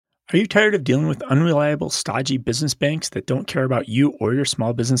Are you tired of dealing with unreliable, stodgy business banks that don't care about you or your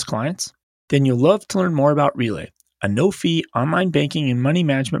small business clients? Then you'll love to learn more about Relay, a no-fee online banking and money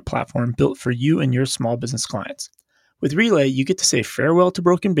management platform built for you and your small business clients. With Relay, you get to say farewell to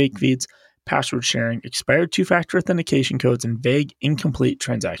broken bank feeds, password sharing, expired two-factor authentication codes, and vague, incomplete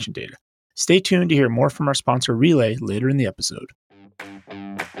transaction data. Stay tuned to hear more from our sponsor, Relay, later in the episode.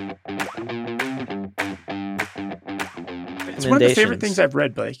 It's one of the favorite things I've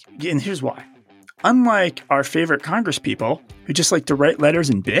read, Blake, and here's why. Unlike our favorite Congress people who just like to write letters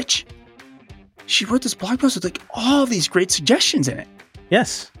and bitch, she wrote this blog post with like all these great suggestions in it.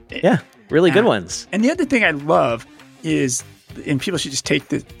 Yes. Yeah. Really good ones. And the other thing I love is, and people should just take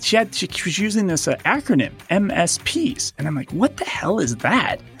this, she was using this acronym, MSPs. And I'm like, what the hell is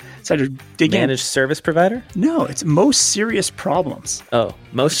that? So I had to dig in. Managed service provider? No, it's most serious problems. Oh,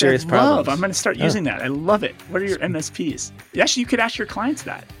 most serious problems. I'm going to start using that. I love it. What are your MSPs? Actually, you could ask your clients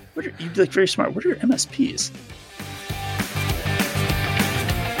that. You'd be like very smart. What are your MSPs?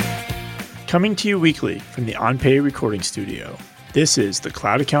 Coming to you weekly from the OnPay recording studio, this is the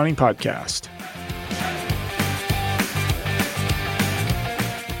Cloud Accounting Podcast.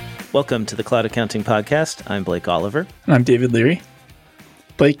 Welcome to the Cloud Accounting Podcast. I'm Blake Oliver. And I'm David Leary.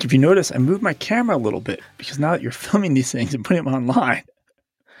 Blake, if you notice, I moved my camera a little bit because now that you're filming these things and putting them online,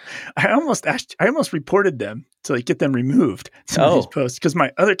 I almost reported them to like get them removed. Some of these posts because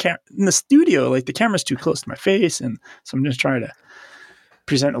my other camera in the studio, like the camera's too close to my face, and so I'm just trying to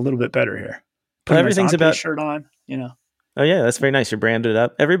present a little bit better here. Well, everything's about shirt on, you know. Oh yeah, that's very nice. You're branded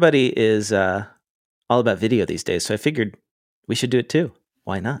up. Everybody is all about video these days, so I figured we should do it too.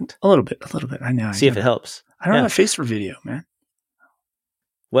 Why not? A little bit. I know. See if it helps. I don't have a face for video, man.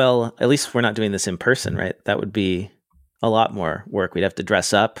 Well, at least we're not doing this in person, right? That would be a lot more work. We'd have to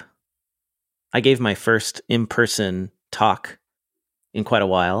dress up. I gave my first in-person talk in quite a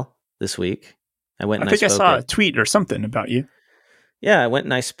while this week. I think I saw a tweet or something about you. Yeah, I went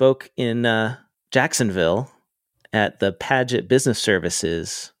and I spoke in Jacksonville at the Padgett Business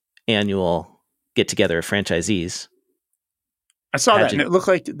Services annual get-together of franchisees. I saw that, and it looked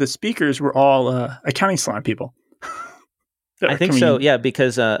like the speakers were all accounting salon people. I think so, yeah,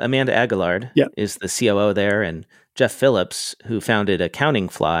 because Amanda Aguilard is the COO there, and Jeff Phillips, who founded Accounting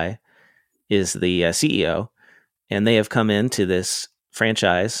Fly, is the CEO, and they have come into this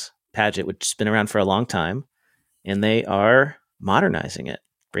franchise, Padgett, which has been around for a long time, and they are modernizing it,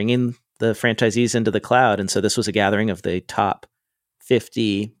 bringing the franchisees into the cloud. And so this was a gathering of the top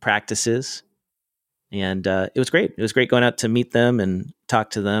 50 practices, and it was great. It was great going out to meet them and talk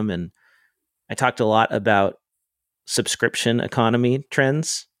to them, and I talked a lot about subscription economy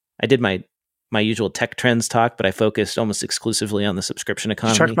trends. I did my usual tech trends talk, but I focused almost exclusively on the subscription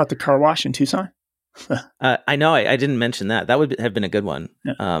economy. Did you talk about the car wash in Tucson? I know I didn't mention that. That would have been a good one.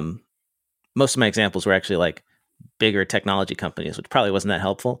 Yeah. Most of my examples were actually like bigger technology companies, which probably wasn't that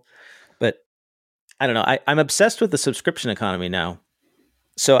helpful. But I don't know. I'm obsessed with the subscription economy now.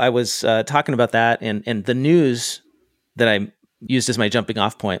 So I was talking about that, and the news that I used as my jumping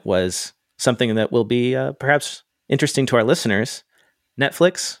off point was something that will be perhaps interesting to our listeners.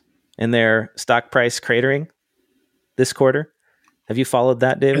 Netflix and their stock price cratering this quarter. Have you followed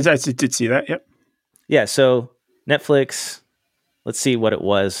that, David? I did see that, yep. Yeah, so Netflix, let's see what it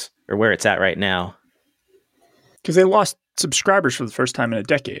was or where it's at right now. Because they lost subscribers for the first time in a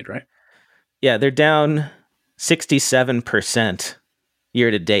decade, right? Yeah, they're down 67%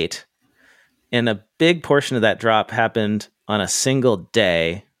 year to date. And a big portion of that drop happened on a single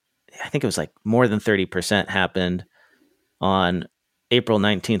day. I think it was like more than 30% happened on April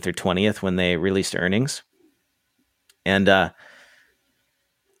 19th or 20th when they released earnings. And I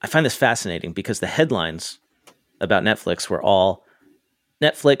find this fascinating because the headlines about Netflix were all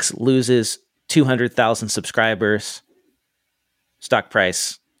Netflix loses 200,000 subscribers, stock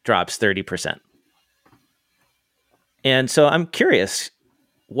price drops 30%. And so I'm curious,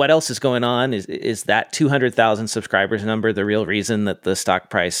 what else is going on? Is that 200,000 subscribers number the real reason that the stock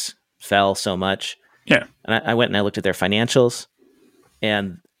price fell so much? Yeah. And I went and I looked at their financials,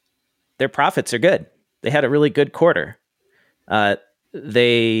 and their profits are good. They had a really good quarter.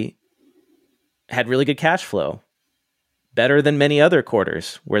 They had really good cash flow, better than many other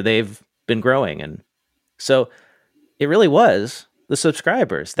quarters where they've been growing. And so it really was the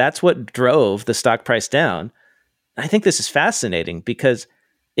subscribers. That's what drove the stock price down. I think this is fascinating because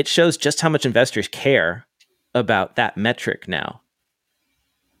it shows just how much investors care about that metric now.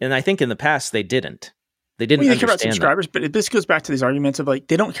 And I think in the past they didn't. They didn't understand care about subscribers, but this goes back to these arguments of like,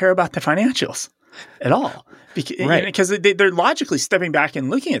 they don't care about the financials at all. Because they're logically stepping back and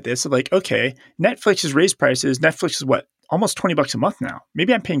looking at this of like, okay, Netflix has raised prices. Netflix is what? almost $20 a month now.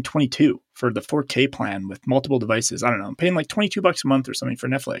 Maybe I'm paying 22 for the 4K plan with multiple devices. I don't know. I'm paying like $22 a month or something for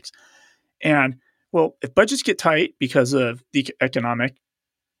Netflix. And well, if budgets get tight because of the economic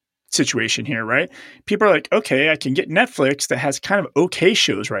situation here, right? People are like, okay, I can get Netflix that has kind of okay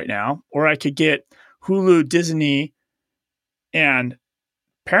shows right now, or I could get Hulu, Disney, and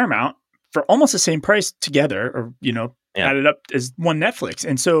Paramount for almost the same price together, or, added up as one Netflix.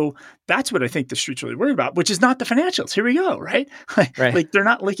 And so that's what I think the street's really worried about, which is not the financials. Here we go, right? Right. Like they're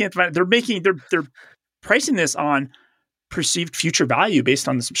not looking at they're pricing this on perceived future value based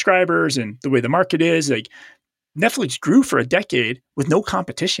on the subscribers and the way the market is. Like Netflix grew for a decade with no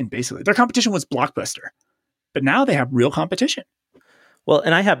competition, basically. Their competition was Blockbuster, but now they have real competition. Well,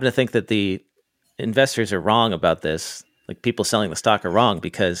 and I happen to think that the investors are wrong about this. Like people selling the stock are wrong,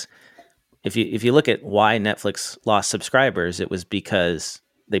 because if you look at why Netflix lost subscribers, it was because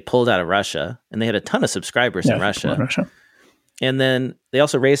they pulled out of Russia, and they had a ton of subscribers in Russia. And then they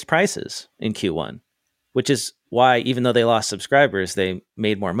also raised prices in Q1, which is why, even though they lost subscribers, they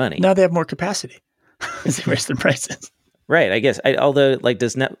made more money. Now they have more capacity because they raised their prices. Right. I guess. Although, like,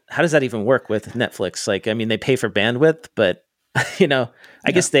 how does that even work with Netflix? Like, I mean, they pay for bandwidth, but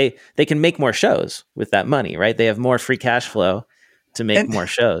I guess they can make more shows with that money, right? They have more free cash flow to make more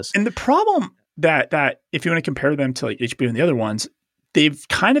shows. And the problem that if you want to compare them to like HBO and the other ones, they've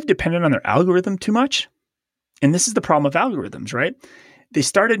kind of depended on their algorithm too much. And this is the problem of algorithms, right? They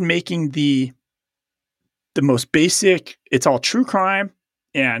started making the most basic, it's all true crime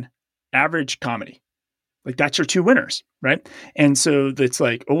and average comedy. Like that's your two winners, right? And so it's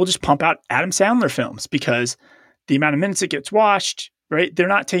like, we'll just pump out Adam Sandler films because the amount of minutes it gets watched, right? They're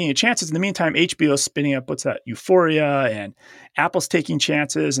not taking chances. In the meantime, HBO is spinning up Euphoria, and Apple's taking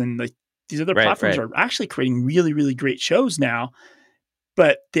chances, and like these other platforms are actually creating really, really great shows now.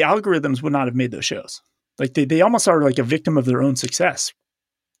 But the algorithms would not have made those shows. Like they almost are like a victim of their own success.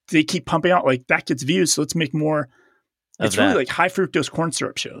 They keep pumping out like that gets views, so let's make more. It's really like high fructose corn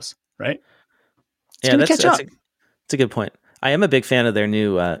syrup shows, right? That's a good point. I am a big fan of their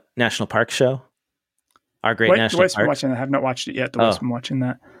new National Park show. Our Great National Park. The wife's been watching that. I have not watched it yet. The wife's been watching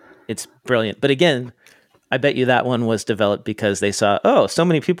that. It's brilliant. But again, I bet you that one was developed because they saw, so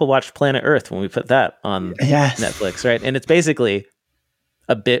many people watched Planet Earth when we put that on Netflix, right? And it's basically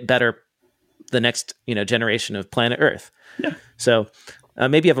a bit better, the next generation of Planet Earth. Yeah. So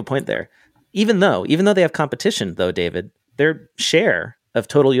maybe you have a point there. Even though they have competition, though, David, their share of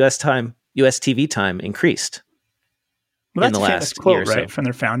total US TV time increased. Well, that's a famous quote, right, from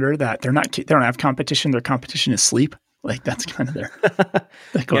their founder, that they don't have competition. Their competition is sleep. Like that's kind of their.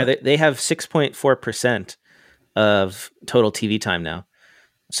 They have 6.4% of total TV time now.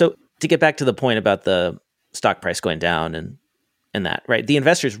 So to get back to the point about the stock price going down and that, right? The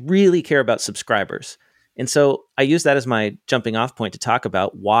investors really care about subscribers. And so I use that as my jumping off point to talk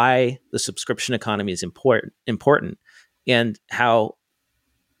about why the subscription economy is important and how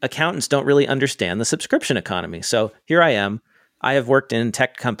accountants don't really understand the subscription economy. So here I am. I have worked in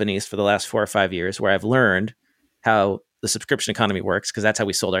tech companies for the last 4 or 5 years where I've learned how the subscription economy works, because that's how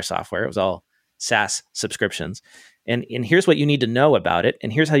we sold our software. It was all SaaS subscriptions. And here's what you need to know about it.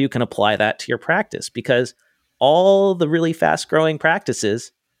 And here's how you can apply that to your practice, because all the really fast growing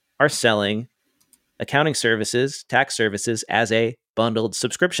practices are selling accounting services, tax services as a bundled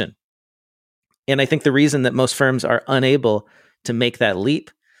subscription. And I think the reason that most firms are unable to make that leap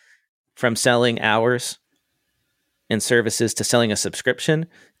from selling hours and services to selling a subscription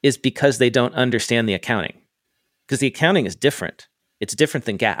is because they don't understand the accounting. Because the accounting is different. It's different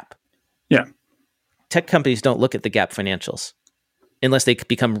than GAAP. Yeah. Tech companies don't look at the GAAP financials unless they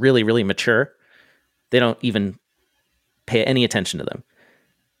become really, really mature. They don't even pay any attention to them.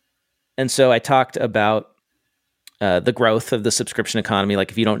 And so I talked about the growth of the subscription economy. Like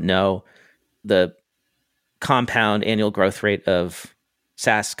if you don't know, the compound annual growth rate of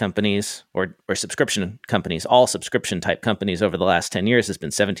SaaS companies or subscription companies, all subscription type companies over the last 10 years has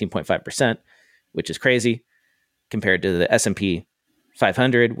been 17.5%, which is crazy compared to the S&P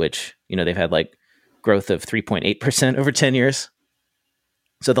 500, which, they've had like growth of 3.8% over 10 years.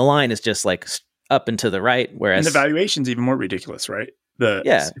 So the line is just like up and to the right, whereas... And the valuation's even more ridiculous, right?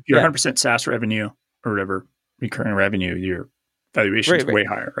 If you're 100% SaaS revenue or whatever, recurring revenue, your valuation is way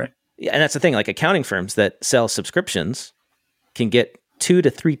higher, right? Yeah, and that's the thing. Like accounting firms that sell subscriptions can get 2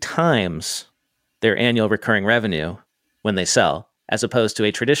 to 3 times their annual recurring revenue when they sell, as opposed to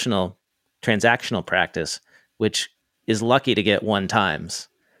a traditional transactional practice, which is lucky to get 1 times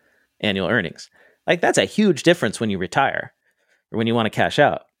annual earnings. Like that's a huge difference when you retire or when you want to cash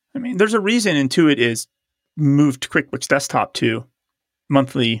out. I mean, there's a reason Intuit is moved QuickBooks Desktop to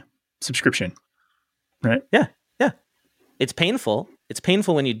monthly subscription, right? Yeah. it's painful. It's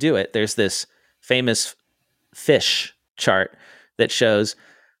painful when you do it. There's this famous fish chart that shows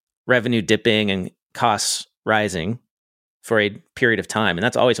revenue dipping and costs rising for a period of time. And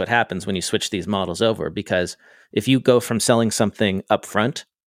that's always what happens when you switch these models over, because if you go from selling something upfront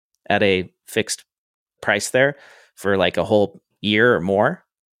at a fixed price there for like a whole year or more,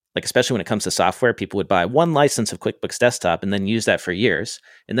 like especially when it comes to software, people would buy one license of QuickBooks Desktop and then use that for years,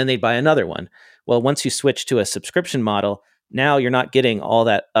 and then they'd buy another one. Well, once you switch to a subscription model, now you're not getting all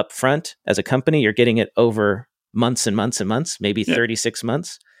that upfront as a company. You're getting it over months and months and months, maybe 36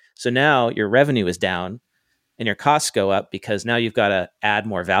 months. So now your revenue is down and your costs go up because now you've got to add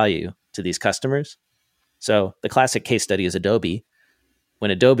more value to these customers. So the classic case study is Adobe. When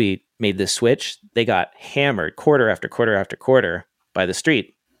Adobe made this switch, they got hammered quarter after quarter after quarter by the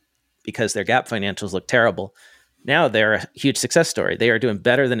street because their GAAP financials look terrible. Now they're a huge success story. They are doing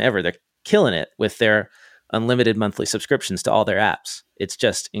better than ever. They're killing it with their unlimited monthly subscriptions to all their apps. It's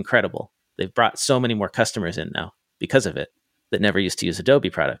just incredible. They've brought so many more customers in now because of it that never used to use Adobe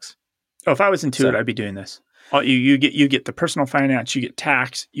products. Oh, if I was Intuit, I'd be doing this. You get the personal finance, you get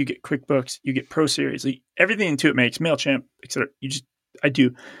tax, you get QuickBooks, you get Pro Series, everything Intuit makes, MailChimp, etc. I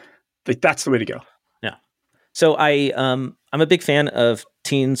do. Like, that's the way to go. Yeah. So I'm a big fan of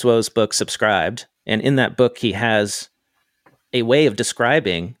Tien Tzuo's book, Subscribed. And in that book, he has a way of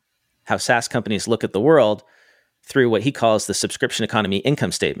describing how SaaS companies look at the world through what he calls the subscription economy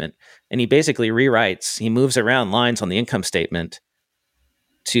income statement. And he basically he moves around lines on the income statement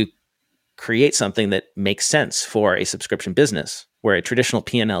to create something that makes sense for a subscription business where a traditional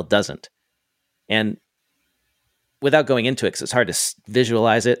P&L doesn't. And without going into it, because it's hard to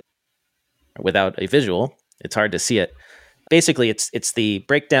visualize it, without a visual, it's hard to see it. Basically, it's the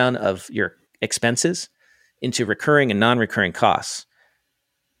breakdown of your expenses into recurring and non-recurring costs.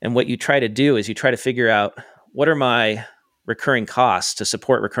 And what you try to do is you try to figure out, what are my recurring costs to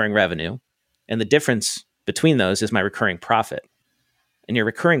support recurring revenue? And the difference between those is my recurring profit. And your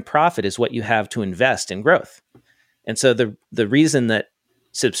recurring profit is what you have to invest in growth. And so the reason that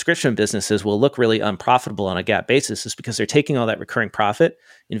subscription businesses will look really unprofitable on a GAAP basis is because they're taking all that recurring profit,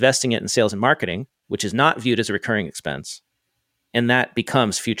 investing it in sales and marketing, which is not viewed as a recurring expense. And that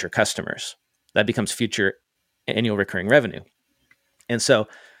becomes future customers. That becomes future annual recurring revenue. And so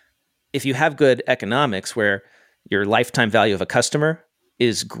if you have good economics where your lifetime value of a customer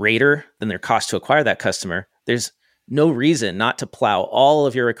is greater than their cost to acquire that customer, there's no reason not to plow all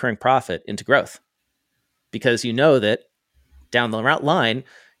of your recurring profit into growth, because you know that down the line,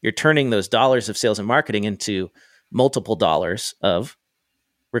 you're turning those dollars of sales and marketing into multiple dollars of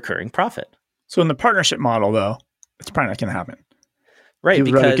recurring profit. So in the partnership model, though, it's probably not going to happen. Right.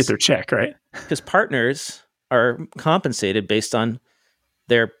 People rather get their check, right? Because partners are compensated based on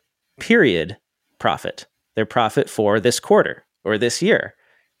their period profit, their profit for this quarter or this year.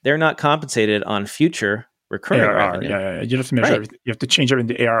 They're not compensated on future recurring ARR, revenue. Yeah. You have to measure everything. You have to change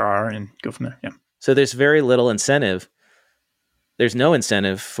everything to ARR and go from there. Yeah. So there's very little incentive. There's no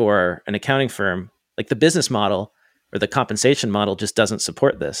incentive for an accounting firm. Like, the business model or the compensation model just doesn't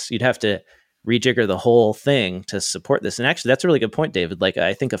support this. You'd have to rejigger the whole thing to support this. And actually, that's a really good point, David. Like,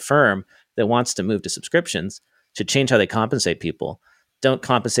 I think a firm that wants to move to subscriptions should change how they compensate people. Don't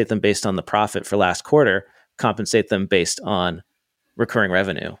compensate them based on the profit for last quarter. Compensate them based on recurring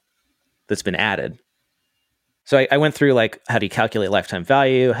revenue that's been added. So I went through, like, how do you calculate lifetime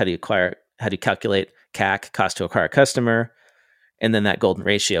value? How do you calculate CAC, cost to acquire a customer? And then that golden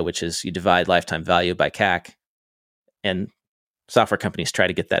ratio, which is you divide lifetime value by CAC. And software companies try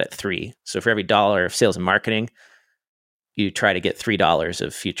to get that at 3. So for every $1 of sales and marketing, you try to get $3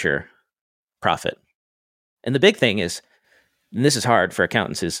 of future profit. And the big thing is, and this is hard for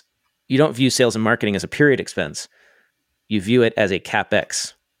accountants, is you don't view sales and marketing as a period expense. You view it as a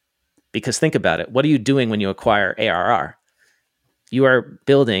CapEx. Because think about it. What are you doing when you acquire ARR? You are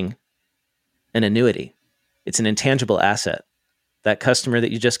building an annuity. It's an intangible asset. That customer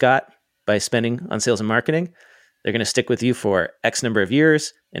that you just got by spending on sales and marketing, they're going to stick with you for X number of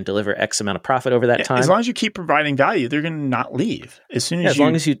years and deliver X amount of profit over that time. As long as you keep providing value, they're going to not leave. As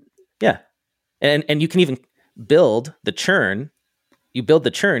long as you, and you can even build the churn. You build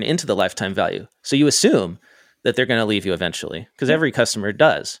the churn into the lifetime value. So you assume that they're going to leave you eventually, because every customer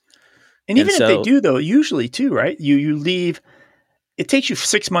does. And even if they do, though, usually too, right? You leave. It takes you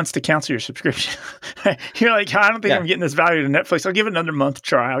 6 months to cancel your subscription. You're like, I don't think I'm getting this value to Netflix. I'll give it another month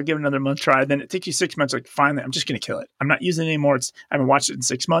try. Then it takes you 6 months. Like, finally, I'm just going to kill it. I'm not using it anymore. I haven't watched it in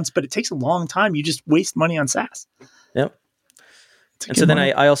 6 months, but it takes a long time. You just waste money on SaaS. Yep. And so then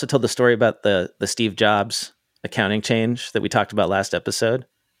I also told the story about the Steve Jobs accounting change that we talked about last episode,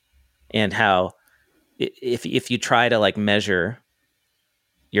 and how if you try to like measure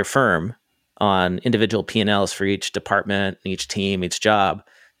your firm on individual P&Ls for each department, each team, each job,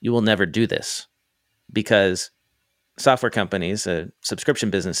 you will never do this, because software companies, subscription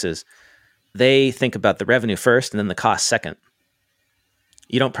businesses, they think about the revenue first and then the cost second.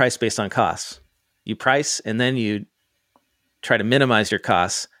 You don't price based on costs. You price and then you try to minimize your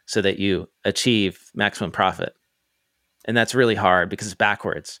costs so that you achieve maximum profit. And that's really hard because it's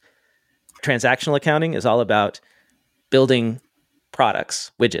backwards. Transactional accounting is all about building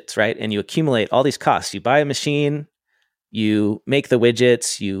products, widgets, right? And you accumulate all these costs. You buy a machine, you make the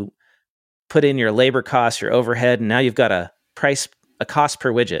widgets, you put in your labor costs, your overhead, and now you've got a cost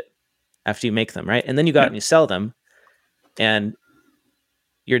per widget after you make them, right? And then you go out and you sell them, and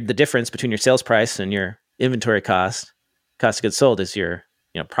the difference between your sales price and your inventory cost of goods sold, is your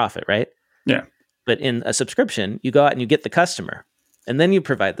profit, right? Yeah. But in a subscription, you go out and you get the customer, and then you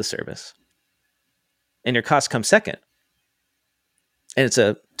provide the service, and your costs come second. And it's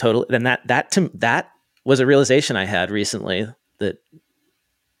a total. And that was a realization I had recently, that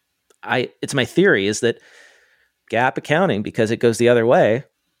it's my theory is that GAAP accounting, because it goes the other way,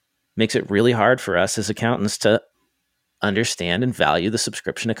 makes it really hard for us as accountants to understand and value the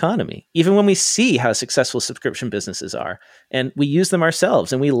subscription economy, even when we see how successful subscription businesses are, and we use them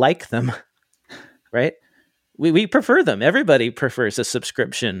ourselves and we like them, right? We prefer them. Everybody prefers a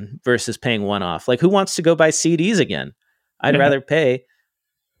subscription versus paying one-off. Like, who wants to go buy CDs again? I'd rather pay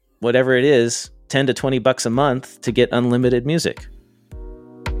whatever it is, $10 to $20 a month to get unlimited music.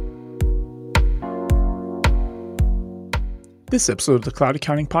 This episode of the Cloud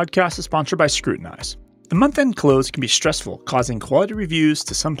Accounting Podcast is sponsored by Scrutinize. The month-end close can be stressful, causing quality reviews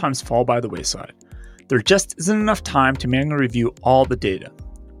to sometimes fall by the wayside. There just isn't enough time to manually review all the data.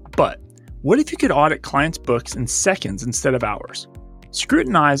 But what if you could audit clients' books in seconds instead of hours?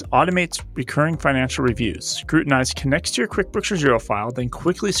 Scrutinize automates recurring financial reviews. Scrutinize connects to your QuickBooks or Xero file, then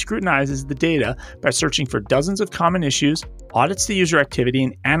quickly scrutinizes the data by searching for dozens of common issues, audits the user activity,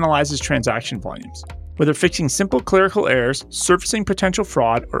 and analyzes transaction volumes. Whether fixing simple clerical errors, surfacing potential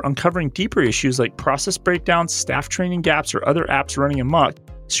fraud, or uncovering deeper issues like process breakdowns, staff training gaps, or other apps running amok,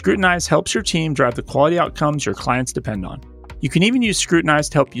 Scrutinize helps your team drive the quality outcomes your clients depend on. You can even use Scrutinize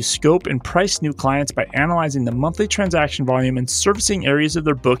to help you scope and price new clients by analyzing the monthly transaction volume and surfacing areas of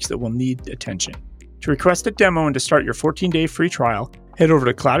their books that will need attention. To request a demo and to start your 14-day free trial, head over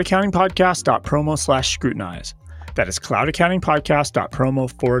to cloudaccountingpodcast.promo/scrutinize. That is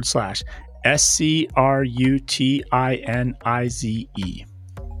cloudaccountingpodcast.promo/SCRUTINIZE.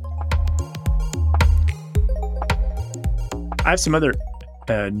 I have some other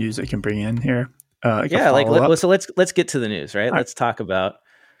news I can bring in here. Let's get to the news, right? Let's talk about.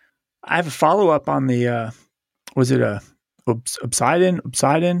 I have a follow up on the. Was it Obsidian?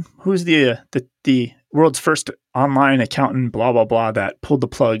 Who's the world's first online accountant? Blah blah blah. That pulled the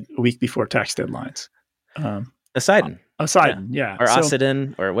plug a week before tax deadlines. Poseidon, yeah. Or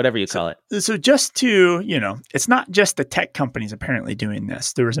Occident, or whatever you call it. So just to, it's not just the tech companies apparently doing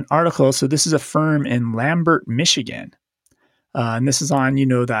this. There was an article. So this is a firm in Lambert, Michigan. And this is on,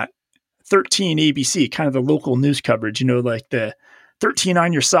 that 13 ABC, kind of the local news coverage, like the 13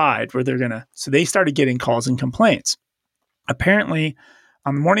 on your side, where so they started getting calls and complaints. Apparently,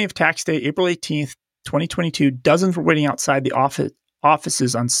 on the morning of tax day, April 18th, 2022, dozens were waiting outside the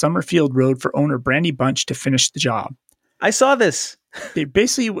offices on Summerfield Road for owner Brandy Bunch to finish the job. I saw this. They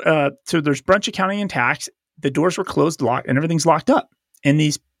basically, so there's brunch accounting and tax. The doors were closed, locked, and everything's locked up. And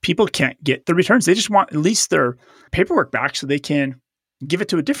these people can't get the returns. They just want at least their paperwork back so they can give it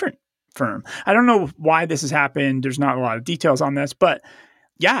to a different firm. I don't know why this has happened. There's not a lot of details on this, but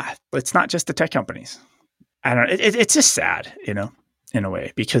yeah, it's not just the tech companies. I don't know. It's just sad, in a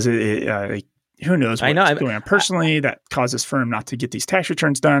way, because who knows what's going on personally that caused this firm not to get these tax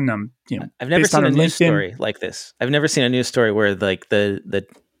returns done. I've never seen a news story like this. I've never seen a news story where like the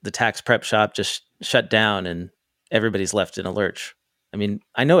tax prep shop just shut down and everybody's left in a lurch. I mean,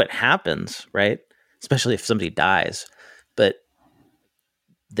 I know it happens, right? Especially if somebody dies, but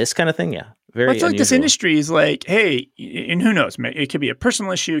this kind of thing, yeah, very unusual. I feel like this industry is like, hey, and who knows? It could be a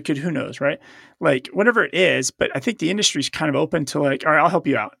personal issue. Who knows, right? Like whatever it is, but I think the industry is kind of open to like, all right, I'll help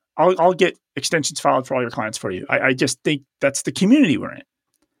you out. I'll get extensions filed for all your clients for you. I just think that's the community we're in.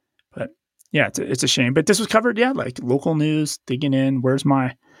 But yeah, it's a shame. But this was covered, like local news, digging in. Where's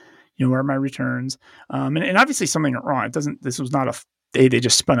my, where are my returns? And obviously something went wrong. This was not they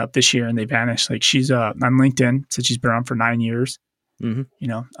just spun up this year and they vanished. Like she's on LinkedIn, said she's been around for 9 years.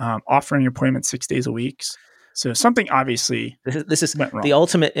 Mm-hmm. Offering appointments 6 days a week. So something obviously this is went wrong. The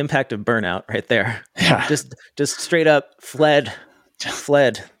ultimate impact of burnout right there. Yeah. Just straight up fled.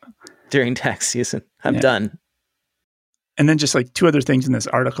 during tax season. I'm done. And then just like two other things in this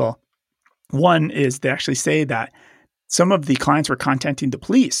article. One is they actually say that some of the clients were contacting the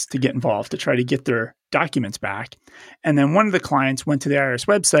police to get involved to try to get their documents back. And then one of the clients went to the IRS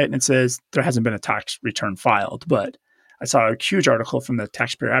website and it says there hasn't been a tax return filed. But I saw a huge article from the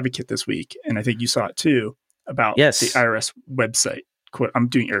Taxpayer Advocate this week, and I think you saw it too, about the IRS website. I'm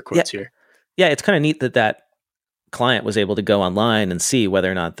doing air quotes here. Yeah, it's kind of neat that client was able to go online and see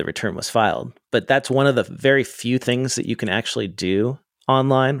whether or not the return was filed. But that's one of the very few things that you can actually do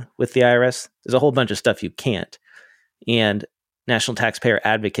online with the IRS. There's a whole bunch of stuff you can't. And National Taxpayer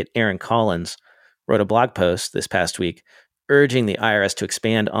Advocate Aaron Collins wrote a blog post this past week urging the IRS to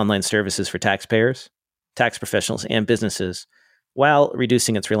expand online services for taxpayers, tax professionals, and businesses while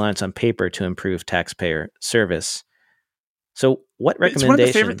reducing its reliance on paper to improve taxpayer service. So what recommendations? It's one of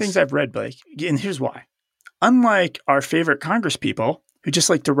the favorite things I've read, Blake, and here's why. Unlike our favorite Congress people who just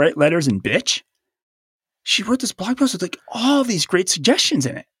like to write letters and bitch, she wrote this blog post with like all these great suggestions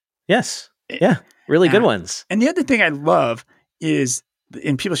in it. Yes. Yeah. Really good ones. And the other thing I love is,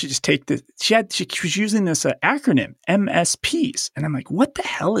 and people should just take this, she was using this acronym, MSPs. And I'm like, what the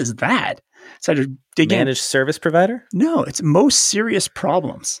hell is that? So I just dig in. Managed Service Provider? No, it's Most Serious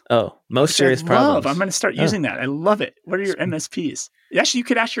Problems. Oh, Most Serious Problems. I'm going to start using that. I love it. What are your MSPs? Actually, you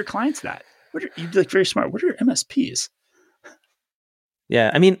could ask your clients that. You'd be like very smart. What are your MSPs?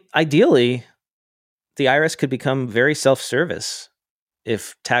 Yeah. I mean, ideally, the IRS could become very self-service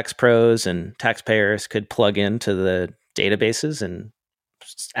if tax pros and taxpayers could plug into the databases and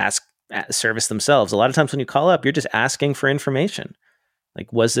service themselves. A lot of times when you call up, you're just asking for information.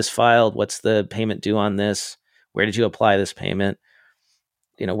 Like, was this filed? What's the payment due on this? Where did you apply this payment?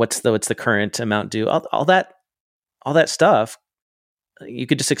 What's the current amount due? All that stuff. You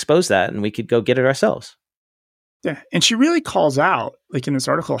could just expose that and we could go get it ourselves. Yeah. And she really calls out, like in this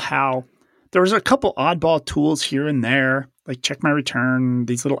article, how there was a couple oddball tools here and there, like Check My Return,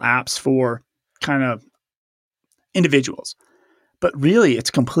 these little apps for kind of individuals. But really, it's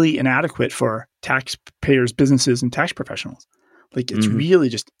completely inadequate for taxpayers, businesses, and tax professionals. Like it's really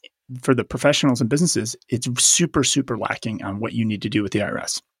just for the professionals and businesses, it's super, super lacking on what you need to do with the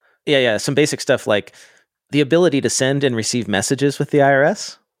IRS. Yeah. Some basic stuff like the ability to send and receive messages with the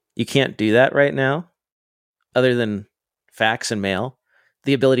IRS. You can't do that right now other than fax and mail.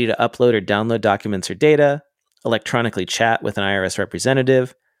 The ability to upload or download documents or data, electronically chat with an IRS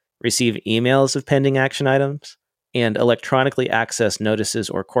representative, receive emails of pending action items, and electronically access notices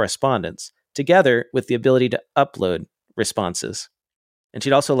or correspondence, together with the ability to upload responses. And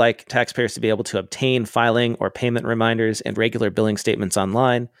she'd also like taxpayers to be able to obtain filing or payment reminders and regular billing statements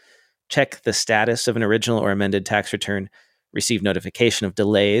online, check the status of an original or amended tax return, receive notification of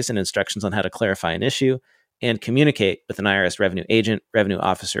delays and instructions on how to clarify an issue, and communicate with an IRS revenue agent, revenue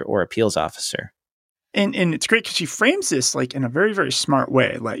officer, or appeals officer. And it's great because she frames this like in a very, very smart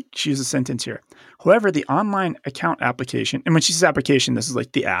way. Like she uses a sentence here. However, the online account application, and when she says application, this is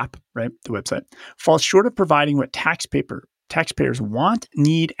like the app, right? The website, falls short of providing what taxpayers want,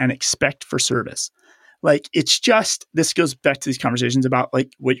 need, and expect for service. Like it's just, this goes back to these conversations about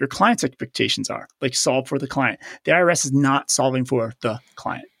like what your client's expectations are, like solve for the client. The IRS is not solving for the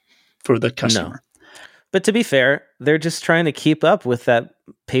client, for the customer. No. But to be fair, they're just trying to keep up with that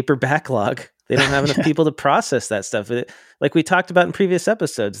paper backlog. They don't have enough people to process that stuff. Like we talked about in previous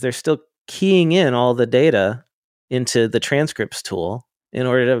episodes, they're still keying in all the data into the transcripts tool in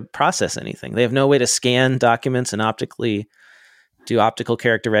order to process anything. They have no way to scan documents and optically do optical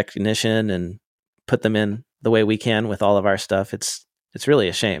character recognition and put them in the way we can with all of our stuff. It's really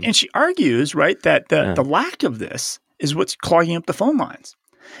a shame. And she argues, right, that the lack of this is what's clogging up the phone lines.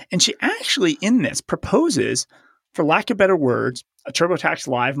 And she actually, in this, proposes, for lack of better words, a TurboTax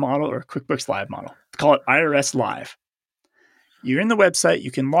Live model or a QuickBooks Live model. Call it IRS Live. You're in the website.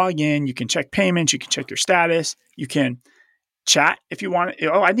 You can log in. You can check payments. You can check your status. You can chat if you want.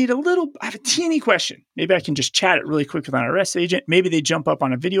 I have a teeny question. Maybe I can just chat it really quick with an IRS agent. Maybe they jump up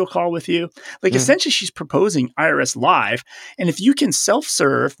on a video call with you. Like essentially she's proposing IRS Live. And if you can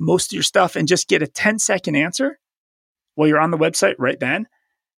self-serve most of your stuff and just get a 10-second answer while you're on the website right then,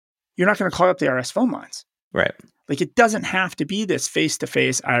 you're not going to call up the IRS phone lines. Right. Like it doesn't have to be this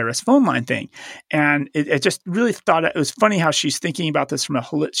face-to-face IRS phone line thing. And I just really thought it was funny how she's thinking about this from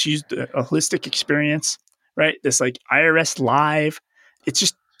she used a holistic experience, right? This like IRS Live. It's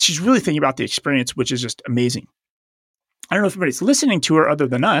just, she's really thinking about the experience, which is just amazing. I don't know if anybody's listening to her other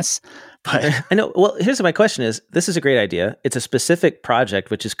than us, but I know. Well, here's my question is, this is a great idea. It's a specific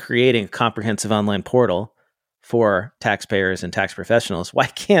project, which is creating a comprehensive online portal for taxpayers and tax professionals. Why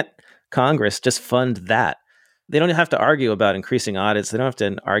can't Congress just fund that? they don't have to argue about increasing audits. They don't have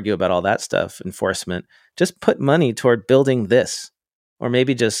to argue about all that stuff, enforcement. Just put money toward building this, or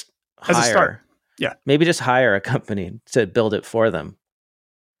maybe just hire. Yeah, maybe just hire a company to build it for them.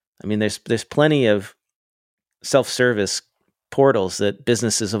 I mean, there's plenty of self-service portals that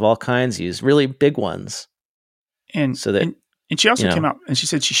businesses of all kinds use, really big ones. And so that and she also came out and she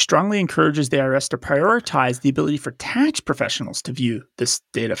said she strongly encourages the IRS to prioritize the ability for tax professionals to view this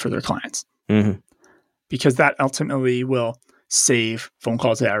data for their clients. Mm-hmm. Because that ultimately will save phone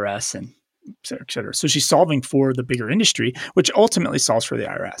calls to the IRS and et cetera. So she's solving for the bigger industry, which ultimately solves for the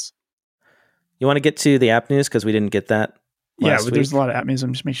IRS. You want to get to the app news? Because we didn't get that last week. There's a lot of app news.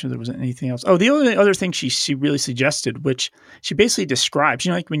 I'm just making sure there wasn't anything else. Oh, the only other thing she really suggested, which she basically describes,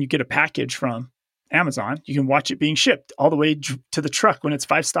 like when you get a package from Amazon, you can watch it being shipped all the way to the truck when it's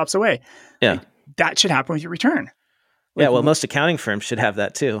 5 stops away. Yeah. Like, that should happen with your return. Most accounting firms should have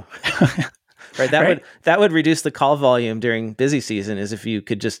that too. Right. That would reduce the call volume during busy season, is if you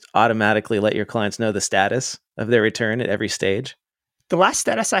could just automatically let your clients know the status of their return at every stage. The last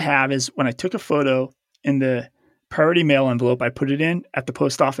status I have is when I took a photo in the priority mail envelope, I put it in at the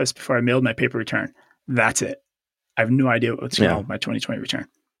post office before I mailed my paper return. That's it. I have no idea what's going on with my 2020 return.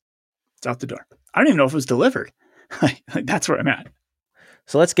 It's out the door. I don't even know if it was delivered. That's where I'm at.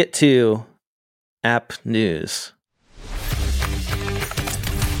 So let's get to app news.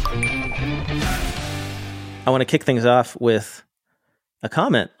 I want to kick things off with a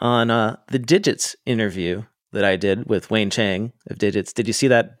comment on the Digits interview that I did with Wayne Chang of Digits. Did you see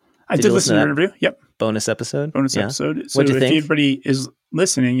that? I did listen to the interview. Yep. Bonus episode. Episode. So if anybody is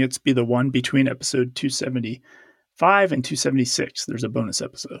listening, it's be the one between episode 275 and 276. There's a bonus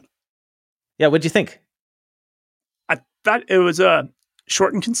episode. Yeah. What'd you think? I thought it was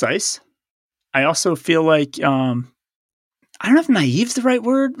short and concise. I also feel like, I don't know if naive is the right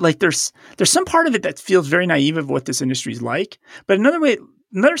word. Like there's some part of it that feels very naive of what this industry is like. But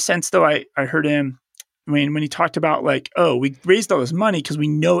another sense though, I heard him when he talked about like, oh, we raised all this money because we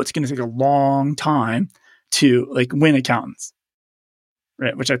know it's going to take a long time to like win accountants,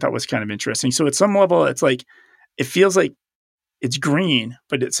 right? Which I thought was kind of interesting. So at some level, it's like, it feels like it's green,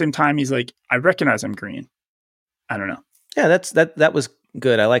 but at the same time, he's like, I recognize I'm green. I don't know. Yeah, that was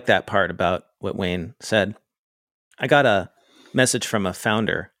good. I like that part about what Wayne said. I got a message from a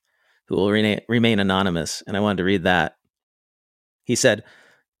founder who will remain anonymous, and I wanted to read that. He said,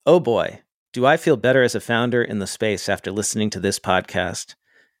 "Oh boy, do I feel better as a founder in the space after listening to this podcast.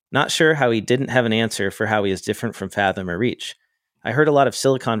 Not sure how he didn't have an answer for how he is different from Fathom or Reach. I heard a lot of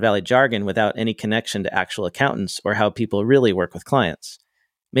Silicon Valley jargon without any connection to actual accountants or how people really work with clients.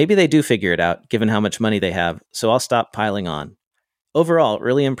 Maybe they do figure it out, given how much money they have, so I'll stop piling on. Overall,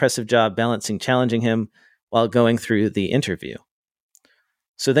 really impressive job challenging him while going through the interview."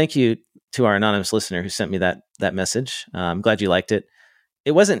 So thank you to our anonymous listener who sent me that message. I'm glad you liked it.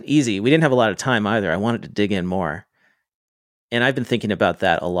 It wasn't easy. We didn't have a lot of time either. I wanted to dig in more. And I've been thinking about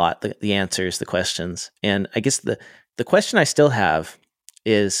that a lot, the answers, the questions. And I guess the question I still have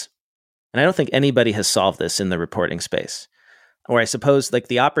is, and I don't think anybody has solved this in the reporting space, or I suppose like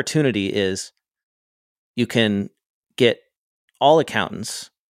the opportunity is you can get all accountants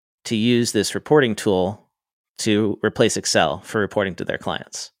to use this reporting tool to replace Excel for reporting to their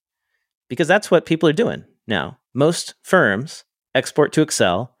clients. Because that's what people are doing now. Most firms export to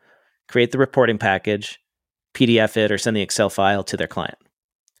Excel, create the reporting package, PDF it, or send the Excel file to their client.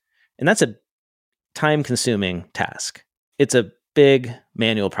 And that's a time-consuming task. It's a big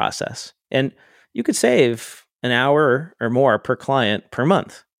manual process. And you could save an hour or more per client per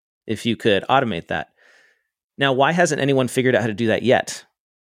month if you could automate that. Now, why hasn't anyone figured out how to do that yet?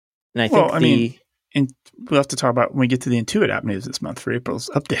 And I think and we'll have to talk about when we get to the Intuit app news this month for April's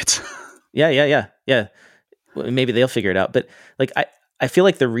updates. Yeah. Well, maybe they'll figure it out. But like, I feel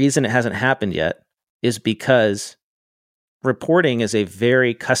like the reason it hasn't happened yet is because reporting is a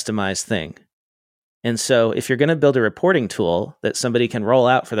very customized thing. And so if you're going to build a reporting tool that somebody can roll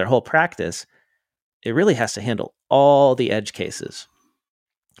out for their whole practice, it really has to handle all the edge cases.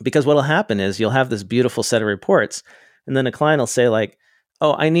 Because what'll happen is you'll have this beautiful set of reports, and then a client will say like,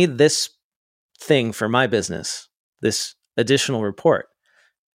 oh, I need this thing for my business, this additional report.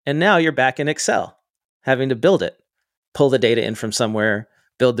 And now you're back in Excel, having to build it, pull the data in from somewhere,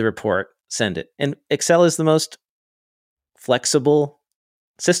 build the report, send it. And Excel is the most flexible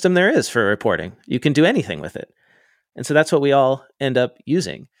system there is for reporting. You can do anything with it. And so that's what we all end up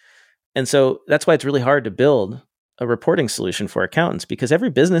using. And so that's why it's really hard to build a reporting solution for accountants, because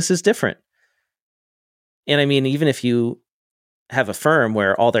every business is different. And I mean, even if you have a firm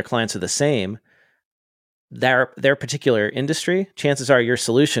where all their clients are the same, their particular industry, chances are your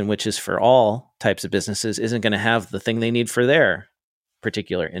solution, which is for all types of businesses, isn't going to have the thing they need for their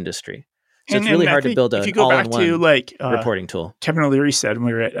particular industry. So it's really hard to build an all-in-one reporting tool. Kevin O'Leary said when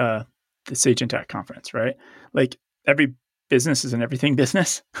we were at the Sage Intacct conference, right? Like every business is an everything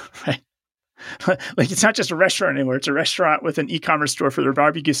business, right? Like it's not just a restaurant anymore. It's a restaurant with an e-commerce store for their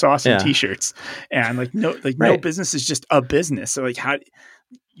barbecue sauce and t-shirts. And no business is just a business. So like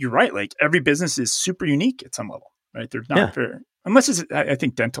you're right. Like every business is super unique at some level, right? They're not very, unless it's, I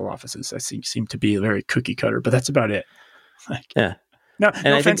think dental offices, seem to be very cookie cutter, but that's about it. No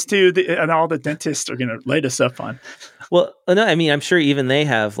offense to all the dentists are going to light us up on. Well, no, I mean, I'm sure even they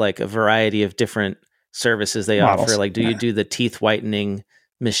have like a variety of different services they offer. Like, do you do the teeth whitening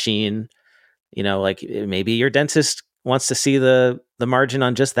machine? You know, like maybe your dentist wants to see the margin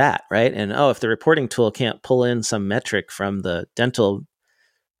on just that, right? And if the reporting tool can't pull in some metric from the dental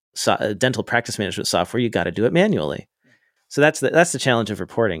practice management software, you got to do it manually. So that's the challenge of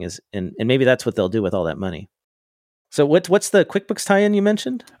reporting and maybe that's what they'll do with all that money. So what's the QuickBooks tie-in you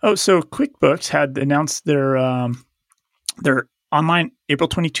mentioned? Oh, so QuickBooks had announced their online April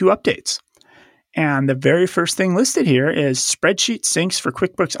 22 updates. And the very first thing listed here is spreadsheet syncs for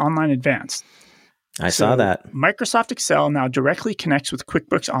QuickBooks Online Advanced. I saw that. Microsoft Excel now directly connects with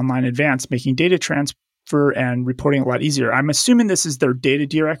QuickBooks Online Advanced, making data transfer and reporting a lot easier. I'm assuming this is their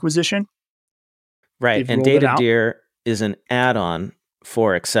DataDeer acquisition. Right. And DataDeer is an add-on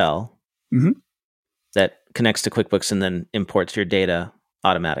for Excel that connects to QuickBooks and then imports your data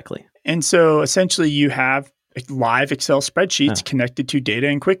automatically. And so essentially you have live Excel spreadsheets connected to data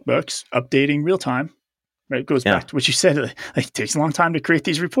in QuickBooks, updating real time. Right? It goes back to what you said. Like, it takes a long time to create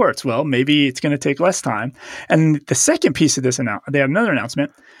these reports. Well, maybe it's going to take less time. And the second piece of this they have another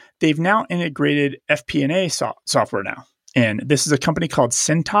announcement. They've now integrated FP&A software now. And this is a company called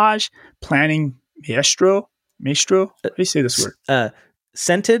Centage Planning Maestro. How do you say this word?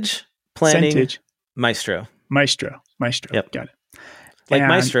 Centage Planning Maestro. Yep. Got it. Like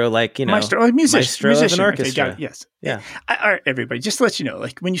Maestro, like, you know. Maestro, like musician of an orchestra. Okay, got it. Yes. Yeah. All right, everybody, just to let you know,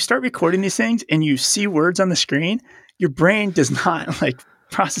 like when you start recording these things and you see words on the screen, your brain does not like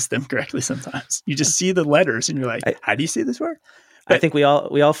process them correctly sometimes. You just see the letters and you're like, how do you say this word? But I think we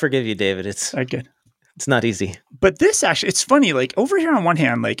all forgive you, David. It's good. It's not easy. But this actually, it's funny, like over here on one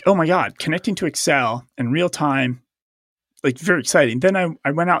hand, like, oh my God, connecting to Excel in real time, like very exciting. Then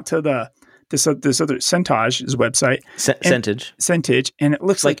I went out to this other Centage's website. Centage. And it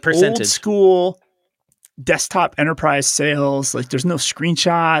looks like old school desktop enterprise sales. Like there's no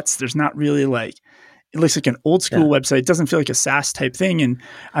screenshots. There's not really like, it looks like an old school website. It doesn't feel like a SaaS type thing. And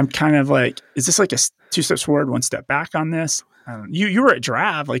I'm kind of like, is this like a 2 steps forward, 1 step back on this? You were at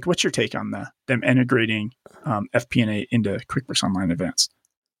Drav. Like what's your take on them integrating FP&A into QuickBooks Online Advanced?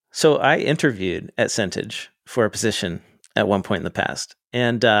 So I interviewed at Centage for a position at one point in the past.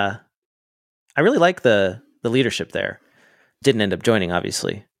 And I really like the leadership there. Didn't end up joining,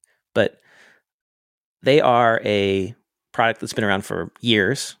 obviously, but they are a product that's been around for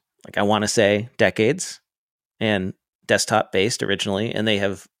years. Like I want to say decades, and desktop based originally, and they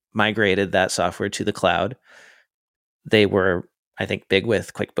have migrated that software to the cloud. They were, I think, big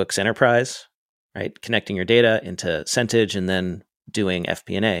with QuickBooks Enterprise, right? Connecting your data into Centage and then doing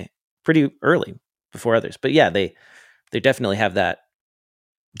FP&A pretty early before others. But yeah, they definitely have that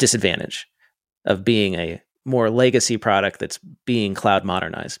disadvantage of being a more legacy product that's being cloud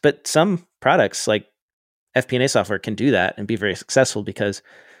modernized. But some products like FP&A software can do that and be very successful because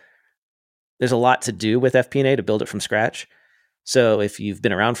there's a lot to do with FP&A to build it from scratch. So if you've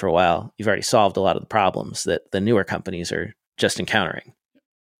been around for a while, you've already solved a lot of the problems that the newer companies are just encountering.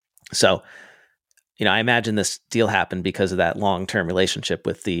 So, you know, I imagine this deal happened because of that long-term relationship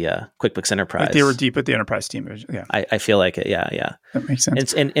with the QuickBooks Enterprise. Like they were deep with the enterprise team. Yeah, I feel like it. Yeah. That makes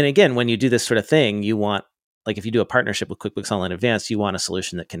sense. And again, when you do this sort of thing, you want, like if you do a partnership with QuickBooks Online Advanced, you want a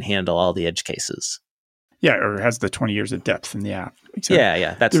solution that can handle all the edge cases. Yeah, or has the 20 years of depth in the app.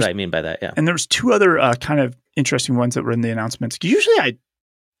 Yeah. That's what I mean by that, yeah. And there was 2 other kind of interesting ones that were in the announcements. Usually I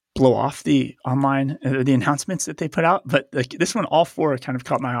blow off the online, the announcements that they put out, but like this one, all 4 kind of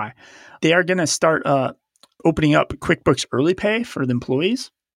caught my eye. They are going to start opening up QuickBooks Early Pay for the employees.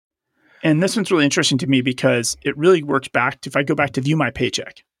 And this one's really interesting to me because it really works back to, if I go back to View My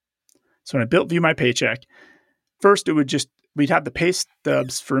Paycheck. So when I built View My Paycheck, first we'd have the pay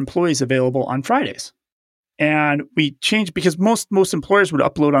stubs for employees available on Fridays. And we changed because most employers would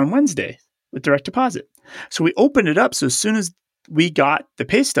upload on Wednesday with direct deposit. So we opened it up. So as soon as we got the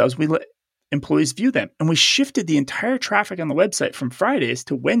pay stubs, we let employees view them. And we shifted the entire traffic on the website from Fridays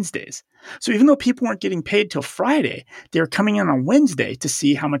to Wednesdays. So even though people weren't getting paid till Friday, they were coming in on Wednesday to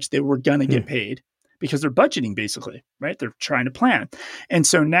see how much they were going to get paid because they're budgeting basically, right? They're trying to plan. And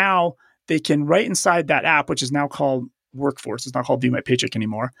so now they can, right inside that app, which is now called Workforce, it's not called View My Paycheck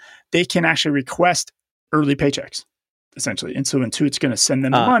anymore, they can actually request early paychecks, essentially. And so Intuit's going to send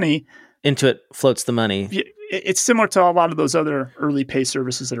them the money. Intuit floats the money. It's similar to a lot of those other early pay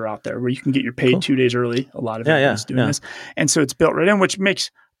services that are out there where you can get your pay 2 days early. A lot of everybody's doing this. And so it's built right in, which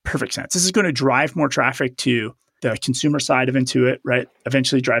makes perfect sense. This is going to drive more traffic to the consumer side of Intuit, right?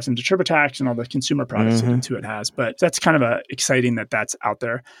 Eventually drives them to TurboTax and all the consumer products that Intuit has. But that's kind of exciting that that's out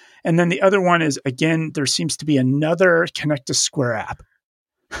there. And then the other one is, again, there seems to be another Connect to Square app.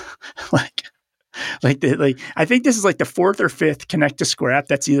 I think this is like the fourth or fifth Connect to Square app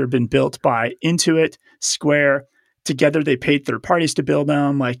that's either been built by Intuit, Square. Together, they paid third parties to build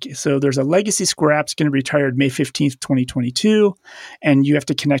them. So there's a legacy Square app that's going to be retired May 15th, 2022. And you have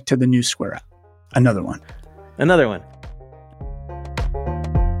to connect to the new Square app. Another one.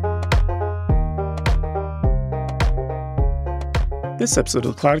 This episode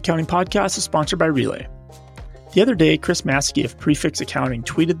of the Cloud Accounting Podcast is sponsored by Relay. The other day, Chris Maskey of Prefix Accounting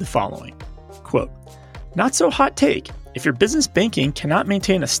tweeted the following, quote, "Not so hot take. If your business banking cannot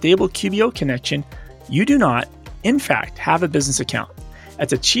maintain a stable QBO connection, you do not, in fact, have a business account.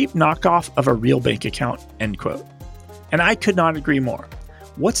 It's a cheap knockoff of a real bank account," end quote. And I could not agree more.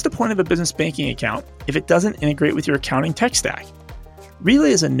 What's the point of a business banking account if it doesn't integrate with your accounting tech stack?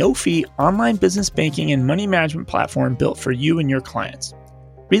 Relay is a no-fee online business banking and money management platform built for you and your clients.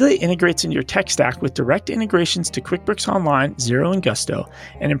 Relay integrates into your tech stack with direct integrations to QuickBooks Online, Xero, and Gusto,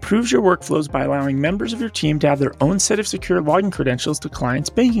 and improves your workflows by allowing members of your team to have their own set of secure login credentials to clients'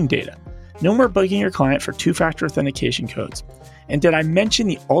 banking data. No more bugging your client for two-factor authentication codes. And did I mention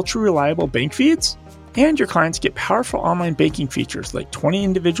the ultra-reliable bank feeds? And your clients get powerful online banking features like 20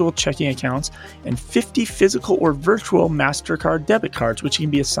 individual checking accounts and 50 physical or virtual MasterCard debit cards, which can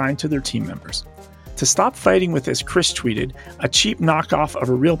be assigned to their team members. To stop fighting with, as Chris tweeted, a cheap knockoff of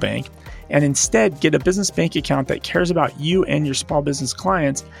a real bank, and instead get a business bank account that cares about you and your small business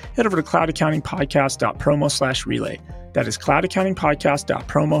clients, head over to cloudaccountingpodcast.promo/relay. That is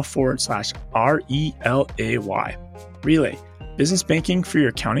cloudaccountingpodcast.promo/RELAY. Relay, business banking for your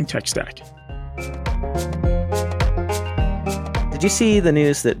accounting tech stack. Did you see the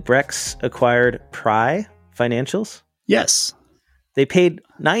news that Brex acquired Pry Financials? Yes. They paid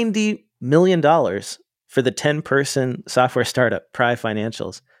 $90 million for the 10-person software startup, Pry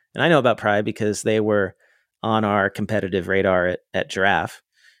Financials. And I know about Pry because they were on our competitive radar at Giraffe.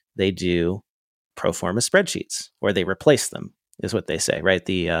 They do pro forma spreadsheets, or they replace them, is what they say, right?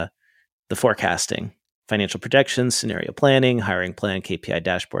 The forecasting, financial projections, scenario planning, hiring plan, KPI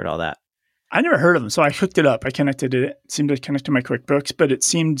dashboard, all that. I never heard of them, so I hooked it up. I connected it. It seemed to connect to my QuickBooks, but it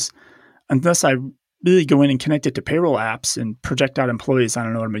seems, unless I really go in and connect it to payroll apps and project out employees, I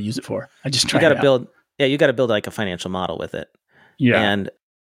don't know what I'm going to use it for. I just try you got to build. Yeah, you got to build like a financial model with it. Yeah, and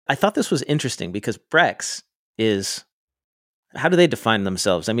I thought this was interesting because Brex is. How do they define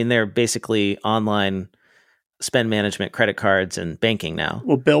themselves? I mean, they're basically online spend management, credit cards, and banking now.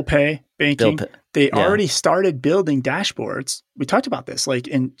 Well, bill pay, banking. They already started building dashboards. We talked about this.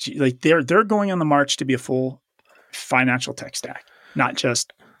 They're going on the march to be a full financial tech stack, not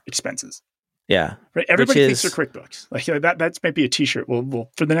just expenses. Yeah. Right. Everybody thinks they're QuickBooks. That's maybe a t-shirt. Well,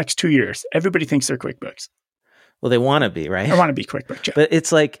 for the next 2 years, everybody thinks they're QuickBooks. Well, they want to be, right? I want to be QuickBooks. Yeah. But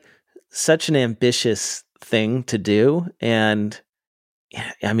it's like such an ambitious thing to do. And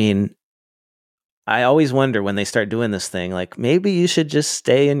I mean, I always wonder when they start doing this thing, like maybe you should just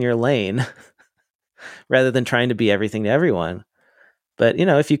stay in your lane rather than trying to be everything to everyone. But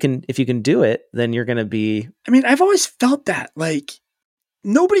if you can do it, then you're going to be. I mean, I've always felt that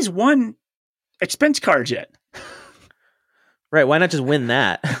nobody's won expense cards yet. Right. Why not just win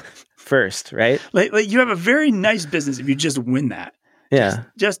that first, right? Like you have a very nice business if you just win that. Yeah.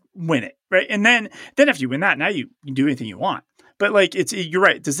 Just win it, right? And then after you win that, now you can do anything you want. But you're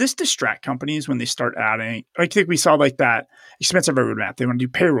right. Does this distract companies when they start adding? I think we saw that expensive roadmap. They want to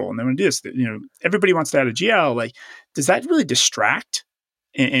do payroll and they want to do this. Everybody wants to add a GL. Does that really distract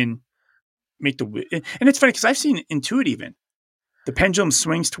and make the? And it's funny because I've seen Intuit even. The pendulum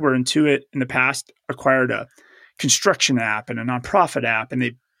swings to where Intuit in the past acquired a construction app and a nonprofit app,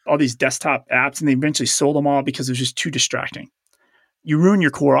 and all these desktop apps, and they eventually sold them all because it was just too distracting. You ruin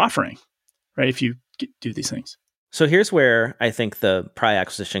your core offering, right? If you do these things. So here's where I think the Pry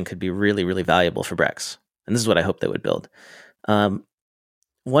acquisition could be really, really valuable for Brex. And this is what I hope they would build.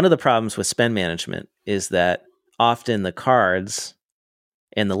 One of the problems with spend management is that often the cards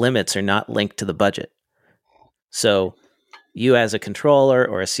and the limits are not linked to the budget. So you as a controller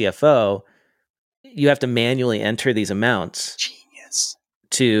or a CFO, you have to manually enter these amounts Genius.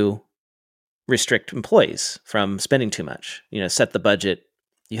 to restrict employees from spending too much. Set the budget.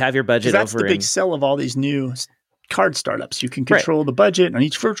 You have your budget over. That's the big sell of all these new card startups. You can control the budget on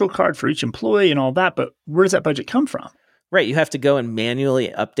each virtual card for each employee and all that. But where does that budget come from? Right. You have to go and manually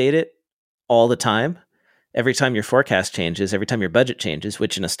update it all the time. Every time your forecast changes, every time your budget changes,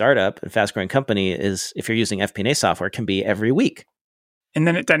 which in a startup, a fast-growing company is, if you're using FP&A software, can be every week. And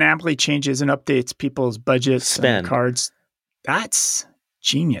then it dynamically changes and updates people's budgets, spend cards. That's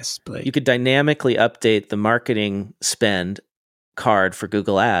genius, Blake. You could dynamically update the marketing spend card for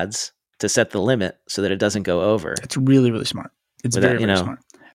Google Ads to set the limit so that it doesn't go over. It's really, really smart. It's very smart.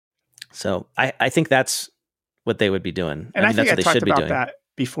 So I think that's what they would be doing. And I think that's I talked about that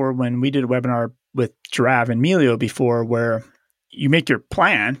before when we did a webinar with Giraffe and Melio before, where you make your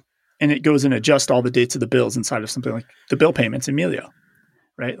plan and it goes and adjusts all the dates of the bills inside of something like the bill payments in Melio,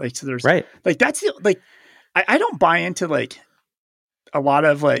 right? Like, so there's like, that's the, like, I don't buy into like a lot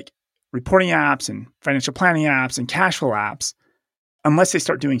of like reporting apps and financial planning apps and cash flow apps unless they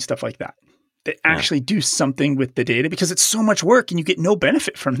start doing stuff like that. They actually do something with the data, because it's so much work and you get no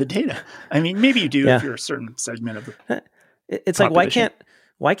benefit from the data. I mean, maybe you do if you're a certain segment of the It's population. Like,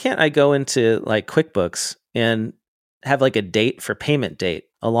 why can't I go into like QuickBooks and have like a date for payment date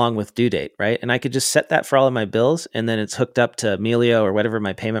along with due date, right? And I could just set that for all of my bills, and then it's hooked up to Melio or whatever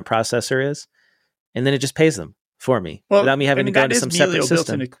my payment processor is, and then it just pays them for me without me having to go into some separate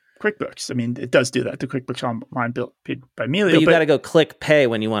system. Built into QuickBooks. I mean, it does do that. The QuickBooks Online paid by Melio. But you got to go click pay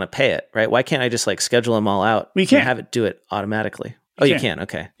when you want to pay it, right? Why can't I just like schedule them all out? We can't have it do it automatically. You can.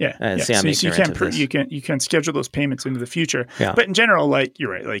 Okay. Yeah. See, I'm you can schedule those payments into the future. Yeah. But in general, like,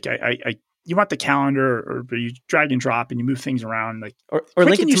 you're right. Like, you want the calendar, or you drag and drop and you move things around, like, or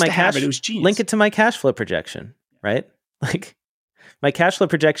link it to my cash. It was genius. Link it to my cash flow projection, right? Like, my cash flow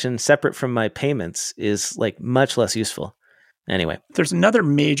projection separate from my payments is like much less useful. Anyway, there's another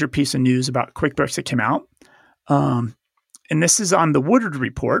major piece of news about QuickBooks that came out, and this is on the Woodard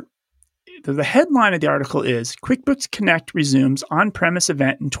report. The headline of the article is QuickBooks Connect resumes on-premise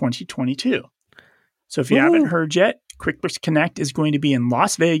event in 2022. So if you haven't heard yet, QuickBooks Connect is going to be in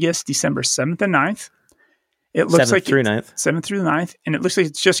Las Vegas, December 7th and 9th. It looks 7th through 9th. 7th through the 9th. And it looks like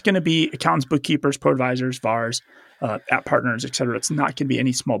it's just going to be accountants, bookkeepers, pro advisors, VARs, app partners, et cetera. It's not going to be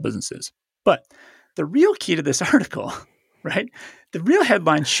any small businesses. But the real key to this article, right? The real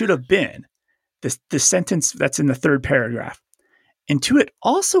headline should have been the sentence that's in the third paragraph. Intuit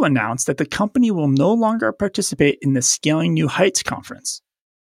also announced that the company will no longer participate in the Scaling New Heights conference.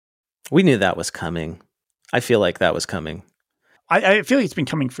 We knew that was coming. I feel like that was coming. I feel like it's been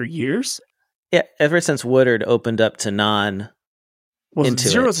coming for years. Yeah, ever since Woodard opened up to Intuit.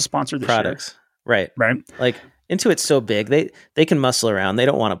 Xero's a sponsor this products. Year. Right. Like, Intuit's so big, they can muscle around. They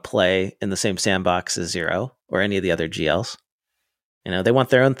don't want to play in the same sandbox as Xero or any of the other GLs. They want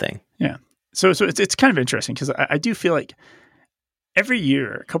their own thing. Yeah. So it's kind of interesting, because I do feel like every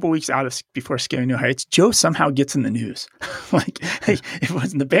year, a couple weeks before Scaling New Heights, Joe somehow gets in the news. Like, it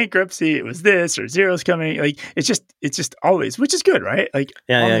wasn't the bankruptcy, it was this, or Xero's coming. Like, it's just always, which is good, right? Like,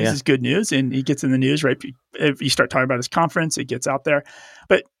 this is good news, and he gets in the news, right? If you start talking about his conference, it gets out there.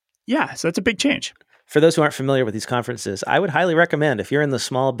 But yeah, so that's a big change. For those who aren't familiar with these conferences, I would highly recommend, if you're in the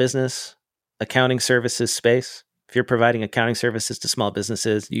small business accounting services space, if you're providing accounting services to small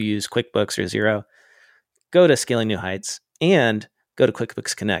businesses, you use QuickBooks or Xero, go to Scaling New Heights and go to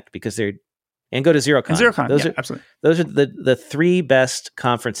QuickBooks Connect, and go to Xerocon. And Xerocon, absolutely. Those are the three best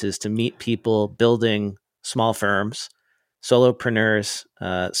conferences to meet people building small firms, solopreneurs,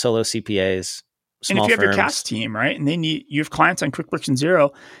 solo CPAs, small firms. And if you have your CAS team, right, and you have clients on QuickBooks and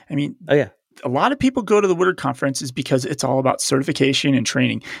Xero, I mean, a lot of people go to the Woodard conference is because it's all about certification and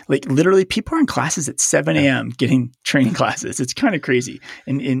training. Like, literally, people are in classes at 7 a.m. getting training classes. It's kind of crazy.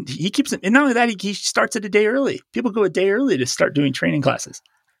 And he keeps it. And not only that, he starts it a day early. People go a day early to start doing training classes.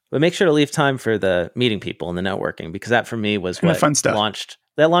 But make sure to leave time for the meeting people and the networking, because that for me was what fun stuff.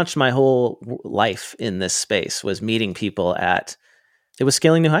 launched my whole life in this space, was meeting people it was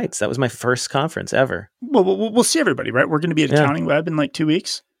Scaling New Heights. That was my first conference ever. Well, we'll see everybody, right? We're going to be at Accounting Web in like 2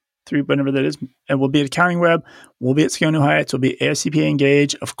 weeks. 3, whenever that is, and we'll be at Accounting Web, we'll be at Scaling New Heights, we'll be at AICPA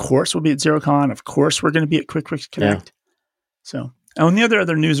Engage, of course we'll be at Xerocon, of course we're going to be at QuickBooks Connect. Yeah. So, and the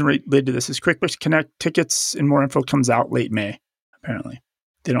other news related to this is QuickBooks Connect tickets and more info comes out late May, apparently.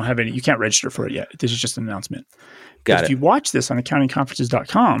 They don't have any, you can't register for it yet. This is just an announcement. If you watch this on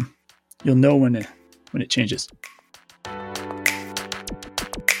accountingconferences.com, you'll know when it changes.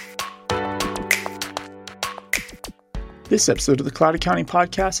 This episode of the Cloud Accounting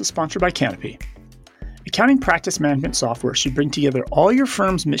Podcast is sponsored by Canopy. Accounting practice management software should bring together all your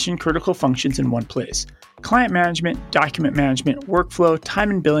firm's mission-critical functions in one place: client management, document management, workflow, time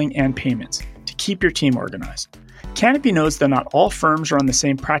and billing, and payments, keep your team organized. Canopy knows that not all firms are on the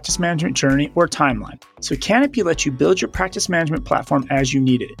same practice management journey or timeline, so Canopy lets you build your practice management platform as you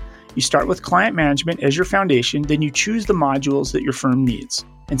need it. You start with client management as your foundation, then you choose the modules that your firm needs.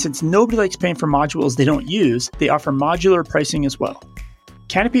 And since nobody likes paying for modules they don't use, they offer modular pricing as well.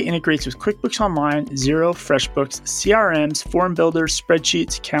 Canopy integrates with QuickBooks Online, Xero, FreshBooks, CRMs, form builders,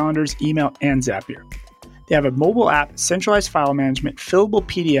 spreadsheets, calendars, email, and Zapier. They have a mobile app, centralized file management, fillable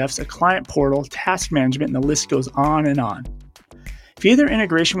PDFs, a client portal, task management, and the list goes on and on. Via their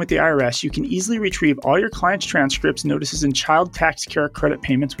integration with the IRS, you can easily retrieve all your clients' transcripts, notices, and child tax care credit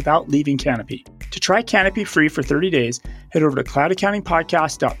payments without leaving Canopy. To try Canopy free for 30 days, head over to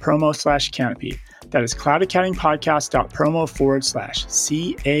cloudaccountingpodcast.promo/canopy. That is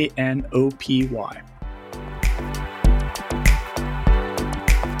cloudaccountingpodcast.promo/CANOPY.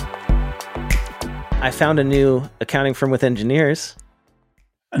 I found a new accounting firm with engineers.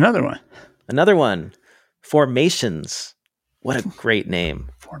 Another one. Formations. What a great name.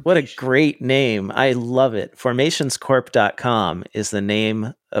 What a great name. I love it. Formationscorp.com is the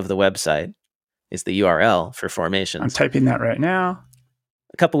name of the website, is the URL for Formations. I'm typing that right now.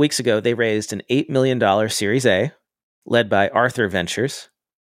 A couple weeks ago, they raised an $8 million Series A, led by Arthur Ventures.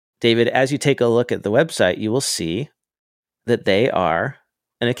 David, as you take a look at the website, you will see that they are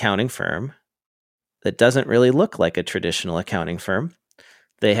an accounting firm that doesn't really look like a traditional accounting firm.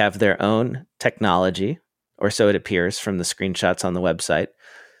 They have their own technology, or so it appears from the screenshots on the website,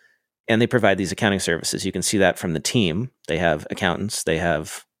 and they provide these accounting services. You can see that from the team. They have accountants, they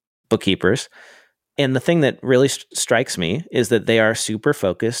have bookkeepers. And the thing that really strikes me is that they are super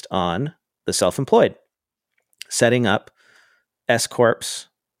focused on the self-employed, setting up S-Corps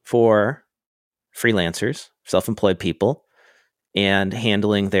for freelancers, self-employed people, and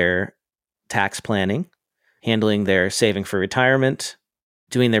handling their tax planning, handling their saving for retirement,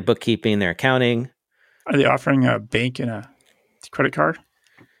 doing their bookkeeping, their accounting. Are they offering a bank and a credit card?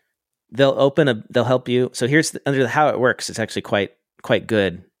 They'll help you. So here's under how it works. It's actually quite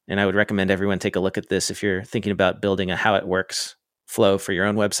good. And I would recommend everyone take a look at this if you're thinking about building a how it works flow for your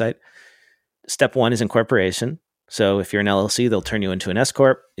own website. Step 1 is incorporation. So if you're an LLC, they'll turn you into an S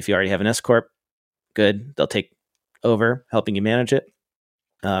Corp. If you already have an S Corp, good. They'll take over helping you manage it.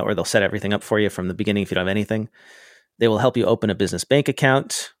 Or they'll set everything up for you from the beginning if you don't have anything. They will help you open a business bank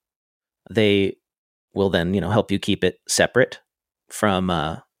account. They will then, help you keep it separate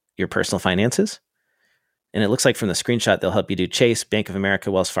from your personal finances. And it looks like from the screenshot, they'll help you do Chase, Bank of America,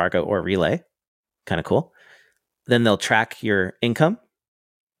 Wells Fargo, or Relay. Kind of cool. Then they'll track your income,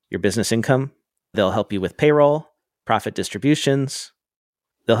 your business income. They'll help you with payroll, profit distributions.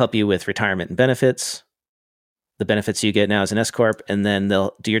 They'll help you with retirement and benefits, the benefits you get now as an S Corp, and then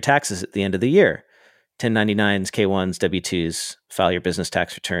they'll do your taxes at the end of the year. 1099s, K1s, W2s, file your business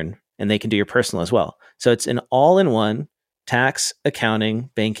tax return, and they can do your personal as well. So it's an all-in-one tax, accounting,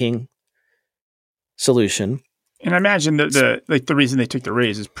 banking solution. And I imagine the reason they took the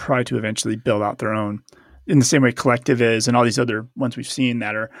raise is probably to eventually build out their own, in the same way Collective is and all these other ones we've seen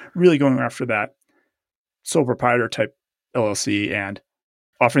that are really going after that sole proprietor type LLC and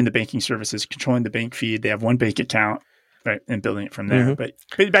offering the banking services, controlling the bank feed. They have one bank account, right, and building it from there. Mm-hmm. But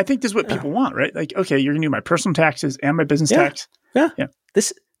I think this is what people want, right? Like, okay, you're going to do my personal taxes and my business tax. Yeah.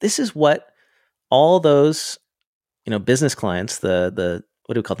 This is what all those, business clients, the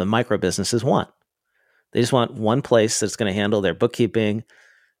what do we call the micro businesses want. They just want one place that's going to handle their bookkeeping,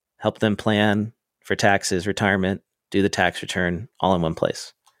 help them plan for taxes, retirement, do the tax return, all in one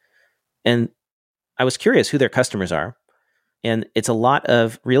place. And I was curious who their customers are. And it's a lot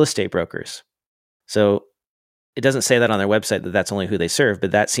of real estate brokers. So it doesn't say that on their website that that's only who they serve,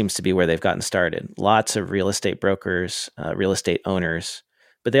 but that seems to be where they've gotten started. Lots of real estate brokers, real estate owners.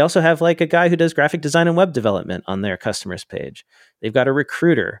 But they also have like a guy who does graphic design and web development on their customers page. They've got a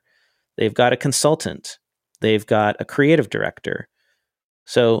recruiter. They've got a consultant. They've got a creative director.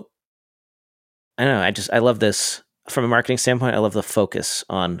 So I don't know. I love this from a marketing standpoint. I love the focus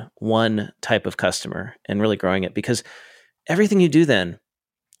on one type of customer and really growing it, because everything you do then,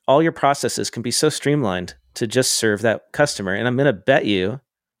 all your processes can be so streamlined to just serve that customer. And I'm going to bet you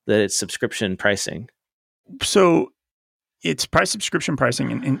that it's subscription pricing. So it's subscription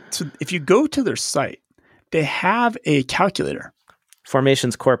pricing. And so if you go to their site, they have a calculator.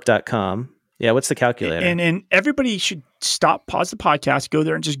 Formationscorp.com. Yeah, what's the calculator? And everybody should pause the podcast, go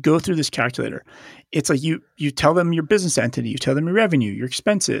there and just go through this calculator. It's like you tell them your business entity, you tell them your revenue, your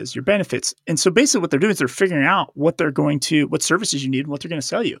expenses, your benefits. And so basically what they're doing is they're figuring out what services you need and what they're going to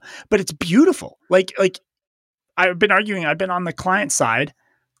sell you. But it's beautiful. Like I've been on the client side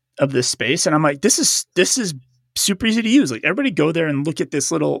of this space, and I'm like, this is super easy to use. Like everybody go there and look at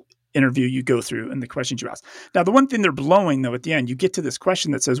this little interview you go through and the questions you ask. Now, the one thing they're blowing, though, at the end, you get to this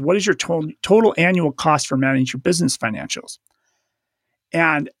question that says, what is your total annual cost for managing your business financials?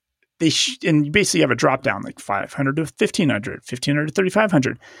 And and you basically have a drop down like 500 to 1500, 1500 to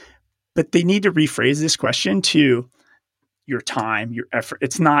 3500. But they need to rephrase this question to your time, your effort.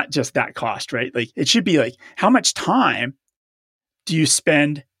 It's not just that cost, right? Like it should be like, how much time do you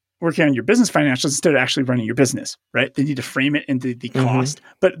spend working on your business financials instead of actually running your business, right? They need to frame it into the cost.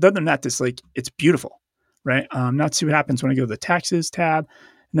 But other than that, it's beautiful, right? Now let's see what happens when I go to the taxes tab.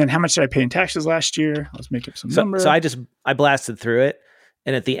 And then how much did I pay in taxes last year? Let's make up some number. So I blasted through it.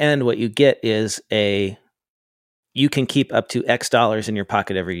 And at the end, what you get is you can keep up to X dollars in your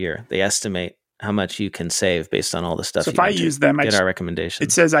pocket every year. They estimate how much you can save based on all the stuff. So if I use them, I get our recommendations.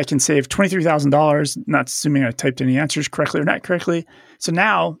 It says I can save $23,000, not assuming I typed any answers correctly or not correctly. So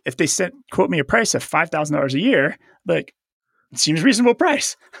now if they quote me a price of $5,000 a year, like it seems reasonable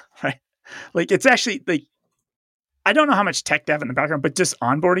price, right? Like it's actually like, I don't know how much tech they have in the background, but this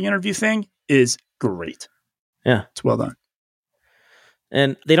onboarding interview thing is great. Yeah. It's well done.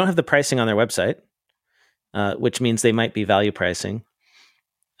 And they don't have the pricing on their website, which means they might be value pricing.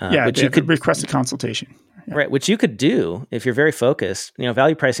 But you could request a consultation. Yeah. Right, which you could do if you're very focused.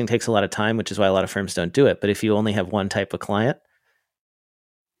 Value pricing takes a lot of time, which is why a lot of firms don't do it. But if you only have one type of client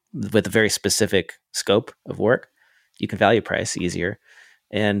with a very specific scope of work, you can value price easier.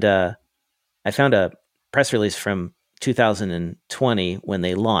 And I found a press release from 2020 when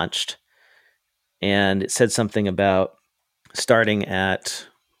they launched, and it said something about starting at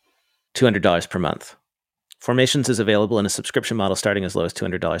 $200 per month. Formations is available in a subscription model starting as low as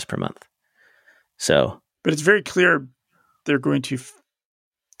 $200 per month. But it's very clear they're going to,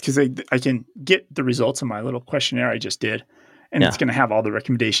 because I can get the results of my little questionnaire I just did, and it's going to have all the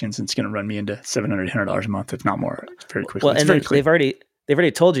recommendations, and it's going to run me into $700, $800 a month, if not more, very quickly. Well, and then they've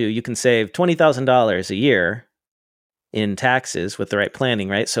already told you can save $20,000 a year in taxes with the right planning,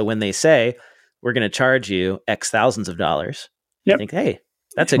 right? So when they say we're going to charge you X thousands of dollars, you think, hey,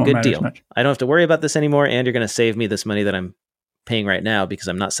 that's a good deal. I don't have to worry about this anymore, and you're going to save me this money that I'm paying right now because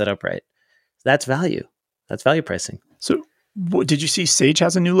I'm not set up right. That's value. That's value pricing. So did you see Sage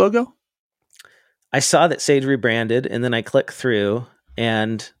has a new logo? I saw that Sage rebranded, and then I clicked through,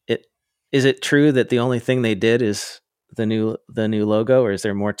 and is it true that the only thing they did is the new logo, or is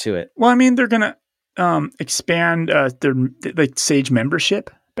there more to it? Well, I mean, they're going to expand their like Sage membership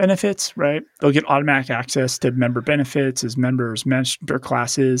benefits, right? They'll get automatic access to member benefits as members manage their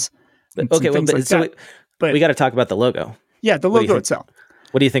classes. But we got to talk about the logo. Yeah, the logo itself.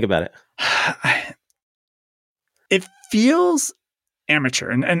 What do you think about it? It feels amateur,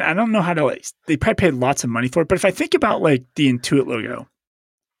 and I don't know how to they probably paid lots of money for it. But if I think about like the Intuit logo,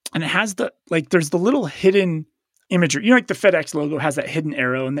 and it has there's the little hidden imagery, like the FedEx logo has that hidden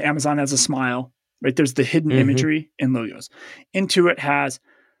arrow, and the Amazon has a smile, right? There's the hidden imagery in logos. Intuit has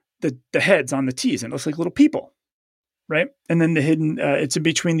the heads on the T's, and it looks like little people, right? And then the hidden, it's in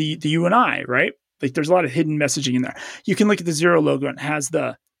between the U and I, right? Like there's a lot of hidden messaging in there. You can look at the Xero logo, and it has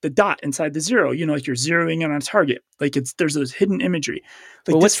the dot inside the zero, like you're zeroing in on a target. Like there's those hidden imagery.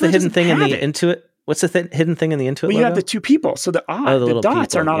 Like what's the hidden thing in the Intuit? What's the hidden thing in the Intuit logo? You have the two people. So the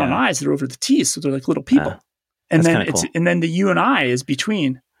dots are not on eyes, they're over the T's. So they're like little people. And then and then the U and I is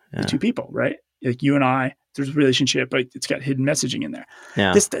between the two people, right? Like you and I, there's a relationship, but it's got hidden messaging in there.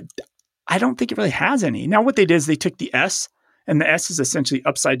 Yeah. I don't think it really has any. Now what they did is they took the S, and the S is essentially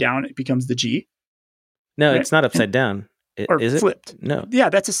upside down. It becomes the G. No, right? It's not upside down. Is flipped. It? No. Yeah,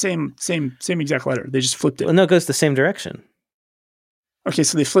 that's the same exact letter. They just flipped it. Well, no, it goes the same direction. Okay,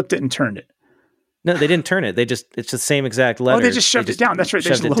 so they flipped it and turned it. No, they didn't turn it. It's the same exact letter. Oh, they just shoved it down. That's right. They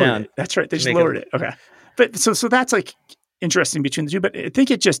just lowered it. That's right. They just lowered it. Okay. But so that's like interesting between the two. But I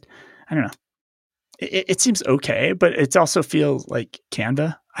think it just, I don't know. It seems okay, but it also feels like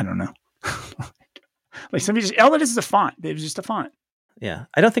Canva. I don't know. Like somebody all it is a font. It was just a font. Yeah.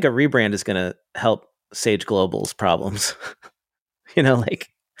 I don't think a rebrand is going to help Sage Global's problems.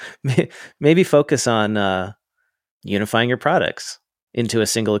 Maybe focus on unifying your products into a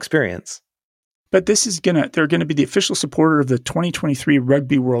single experience. But they're going to be the official supporter of the 2023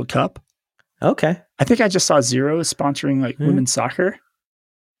 Rugby World Cup. Okay. I think I just saw Xero is sponsoring women's soccer,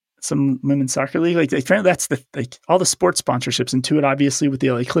 some women's soccer league. Like that's all the sports sponsorships. Intuit, obviously, with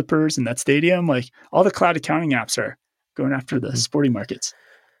the LA Clippers and that stadium, like all the cloud accounting apps are going after the sporting markets.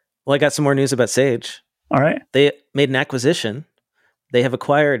 Well, I got some more news about Sage. All right. They made an acquisition. They have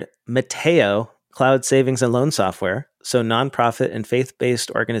acquired Mateo cloud savings and loan software, so nonprofit and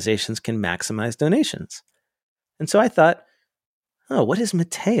faith-based organizations can maximize donations. And so I thought, what is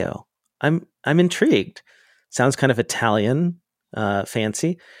Mateo? I'm intrigued. Sounds kind of Italian,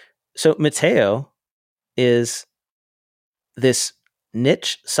 fancy. So Mateo is this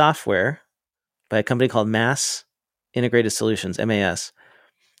niche software by a company called Mass Integrated Solutions, MAS.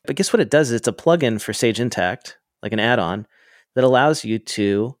 But guess what it does? It's a plugin for Sage Intacct, like an add-on, that allows you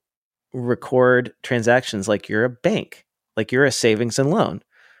to record transactions like you're a bank, like you're a savings and loan.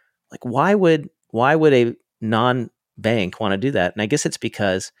 Like why would a non-bank want to do that? And I guess it's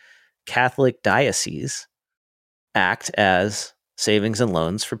because Catholic dioceses act as savings and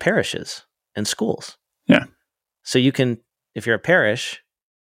loans for parishes and schools. Yeah. So you can, if you're a parish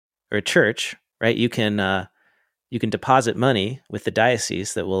or a church, right, you can deposit money with the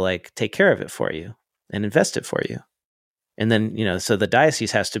diocese that will like take care of it for you and invest it for you. And then, so the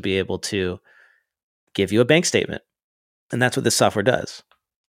diocese has to be able to give you a bank statement. And that's what this software does.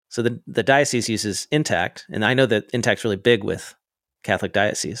 So the diocese uses Intacct, and I know that Intacct's really big with Catholic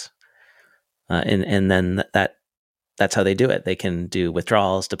dioceses. And then that's how they do it. They can do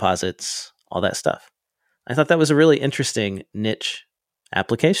withdrawals, deposits, all that stuff. I thought that was a really interesting niche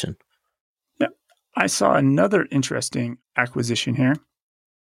application. Yeah. I saw another interesting acquisition here.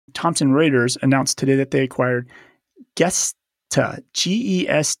 Thomson Reuters announced today that they acquired Gesta,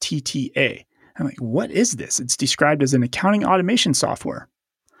 Gesta. I'm like, what is this? It's described as an accounting automation software.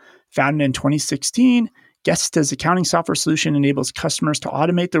 Founded in 2016, Gesta's accounting software solution enables customers to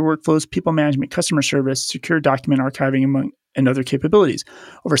automate their workflows, people management, customer service, secure document archiving, and other capabilities.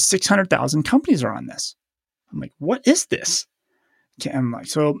 Over 600,000 companies are on this. I'm like, what is this? I'm like,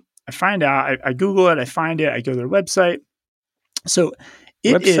 so I find out, I Google it, I find it, I go to their website. So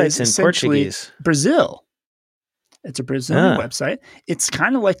it is essentially Portuguese. Brazil. It's a Brazilian website. It's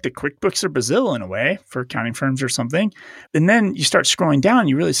kind of like the QuickBooks of Brazil in a way for accounting firms or something. And then you start scrolling down,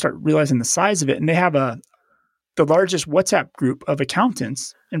 you really start realizing the size of it. And they have the largest WhatsApp group of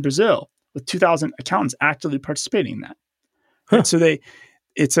accountants in Brazil with 2,000 accountants actively participating in that. Huh.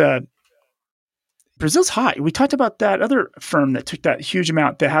 So Brazil's hot. We talked about that other firm that took that huge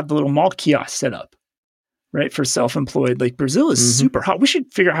amount that had the little mall kiosk set up, right, for self-employed. Like Brazil is super hot. We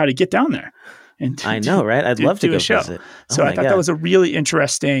should figure out how to get down there. I know, right? I'd love to go visit. So I thought that was a really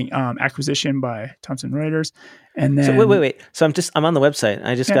interesting acquisition by Thomson Reuters. And then, so wait. So I'm on the website.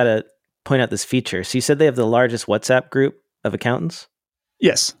 I just got to point out this feature. So you said they have the largest WhatsApp group of accountants?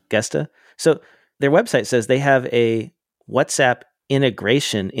 Yes. Gesta. So their website says they have a WhatsApp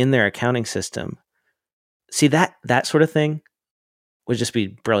integration in their accounting system. See, that sort of thing would just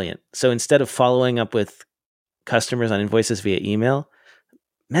be brilliant. So instead of following up with customers on invoices via email,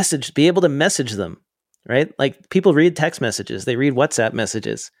 be able to message them, right? Like people read text messages, they read WhatsApp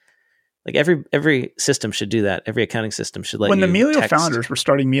messages. Like every system should do that. Every accounting system should let you When the Melio text. Founders were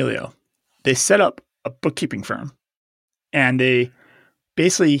starting Melio, they set up a bookkeeping firm and they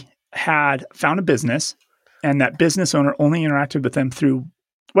basically had found a business and that business owner only interacted with them through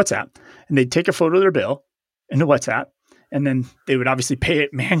WhatsApp. And they'd take a photo of their bill into WhatsApp and then they would obviously pay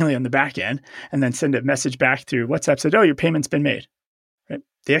it manually on the back end and then send a message back through WhatsApp said, oh, your payment's been made.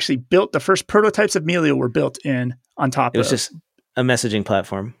 They actually built the first prototypes of Melio were built on top of. It was just a messaging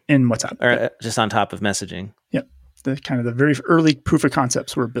platform in WhatsApp, or just on top of messaging. Yep, the very early proof of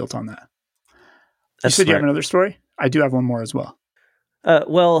concepts were built on that. You said you have another story. I do have one more as well.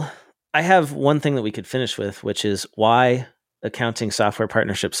 Well, I have one thing that we could finish with, which is why accounting software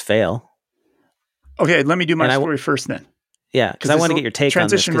partnerships fail. Okay, let me do my story first then. Yeah, because I want to get your take on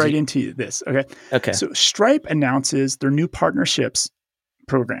this. Transition right into this. Okay. So Stripe announces their new partnerships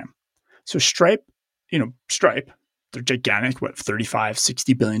program. So Stripe, they're gigantic,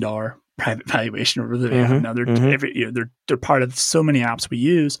 $35-60 billion private valuation over they have now. They're part of so many apps we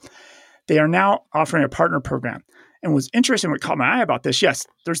use. They are now offering a partner program. And what's interesting, what caught my eye about this, yes,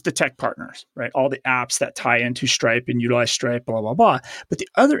 there's the tech partners, right? All the apps that tie into Stripe and utilize Stripe, blah, blah, blah. But the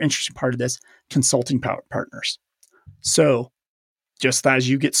other interesting part of this, consulting partners. So just as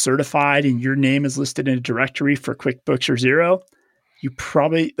you get certified and your name is listed in a directory for QuickBooks or Xero, you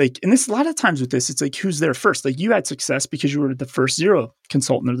probably and this a lot of times with this, it's like, who's there first? Like you had success because you were the first Xero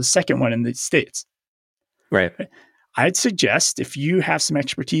consultant or the second one in the States. Right. I'd suggest if you have some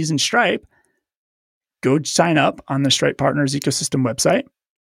expertise in Stripe, go sign up on the Stripe Partners ecosystem website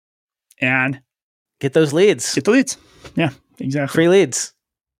and get those leads. Get the leads. Yeah, exactly. Free leads.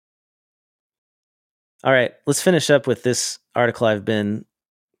 All right, let's finish up with this article I've been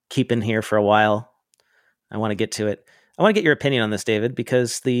keeping here for a while. I want to get to it. I want to get your opinion on this, David,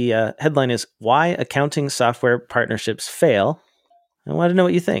 because the headline is Why Accounting Software Partnerships Fail. I want to know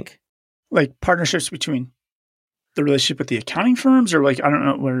what you think. Like partnerships between the relationship with the accounting firms or I don't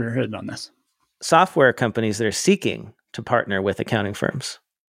know where you're headed on this. Software companies that are seeking to partner with accounting firms.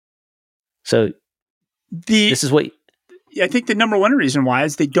 So this is what I think the number one reason why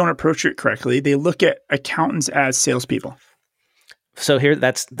is they don't approach it correctly. They look at accountants as salespeople. So here,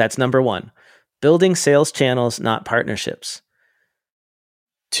 that's number one. Building sales channels, not partnerships.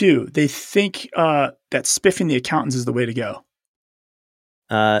 2, they think that spiffing the accountants is the way to go.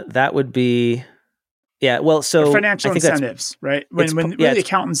 That would be, well, so or financial incentives, right? When really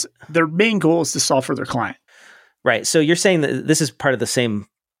accountants, their main goal is to solve for their client. Right. So you're saying that this is part of the same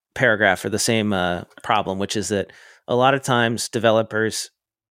paragraph or the same problem, which is that a lot of times developers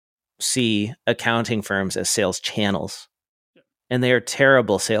see accounting firms as sales channels, and they are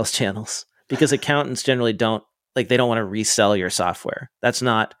terrible sales channels because accountants generally don't want to resell your software. That's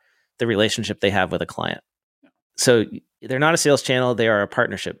not the relationship they have with a client. So they're not a sales channel. They are a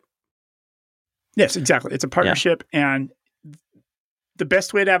partnership. Yes, exactly. It's a partnership. And the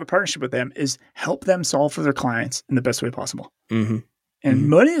best way to have a partnership with them is help them solve for their clients in the best way possible. Mm-hmm. And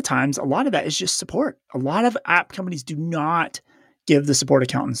many of the times, a lot of that is just support. A lot of app companies do not give the support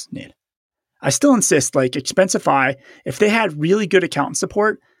accountants need. I still insist, like Expensify, if they had really good accountant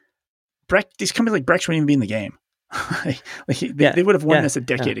support, these companies like Brex wouldn't even be in the game. They would have won this a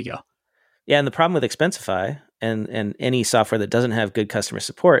decade ago. Yeah, and the problem with Expensify and any software that doesn't have good customer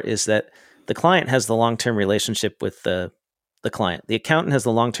support is that the client has the long-term relationship with the client. The accountant has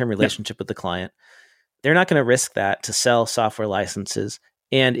the long-term relationship with the client. They're not going to risk that to sell software licenses.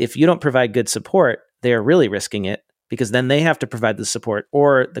 And if you don't provide good support, they are really risking it because then they have to provide the support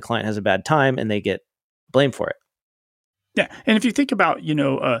or the client has a bad time and they get blamed for it. Yeah. And if you think about,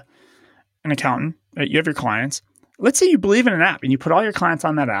 an accountant, you have your clients. Let's say you believe in an app and you put all your clients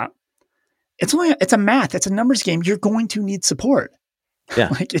on that app. It's a math. It's a numbers game. You're going to need support. Yeah.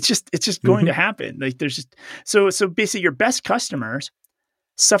 It's just going to happen. So basically your best customers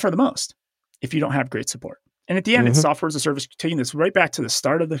suffer the most if you don't have great support. And at the end, it's software as a service, taking this right back to the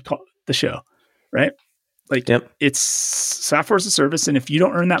start of the show, right? It's software as a service. And if you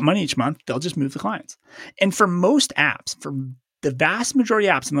don't earn that money each month, they'll just move the clients. And for most apps, for the vast majority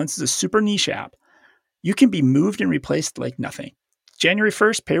of apps, unless it's a super niche app, you can be moved and replaced like nothing. January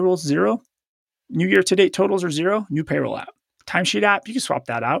 1st, payroll's 0. New year to date totals are 0. New payroll app. Timesheet app, you can swap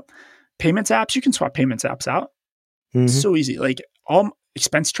that out. Payments apps, you can swap payments apps out. So easy. Like all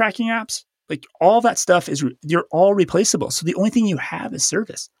expense tracking apps, like all that stuff you're all replaceable. So the only thing you have is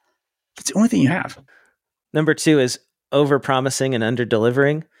service. That's the only thing you have. Number 2 is over-promising and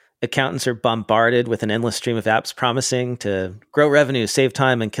under-delivering. Accountants are bombarded with an endless stream of apps promising to grow revenue, save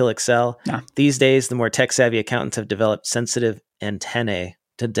time, and kill Excel. Yeah. These days, the more tech-savvy accountants have developed sensitive antennae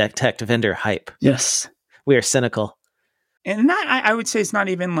to detect vendor hype. Yes. We are cynical. And that, I would say, it's not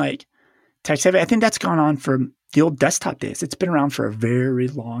even like tech-savvy. I think that's gone on from the old desktop days. It's been around for a very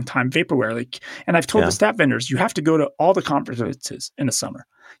long time. Vaporware, and I've told the staff vendors, you have to go to all the conferences in the summer.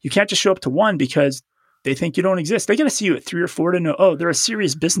 You can't just show up to one because they think you don't exist. They got to see you at 3 or 4 to know, oh, they're a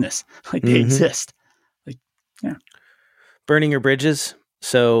serious business. They exist. Burning your bridges.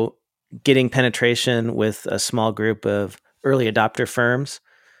 So getting penetration with a small group of early adopter firms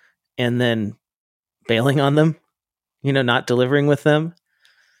and then bailing on them, not delivering with them.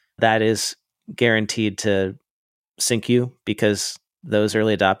 That is guaranteed to sink you because those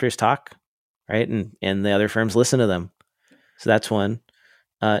early adopters talk, right? And the other firms listen to them. So that's one.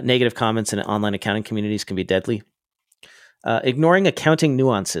 Negative comments in online accounting communities can be deadly. Ignoring accounting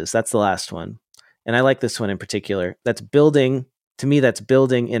nuances. That's the last one. And I like this one in particular. That's building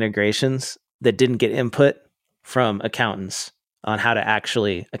integrations that didn't get input from accountants on how to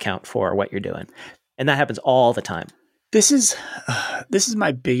actually account for what you're doing. And that happens all the time. This is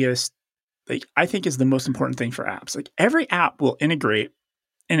my biggest, I think is the most important thing for apps. Every app will integrate,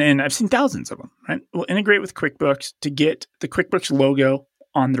 and I've seen thousands of them, right? Will integrate with QuickBooks to get the QuickBooks logo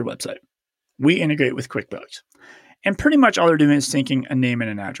on their website. We integrate with QuickBooks. And pretty much all they're doing is syncing a name and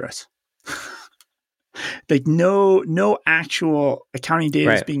an address. No actual accounting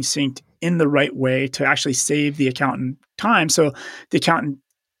data is being synced in the right way to actually save the accountant time. So the accountant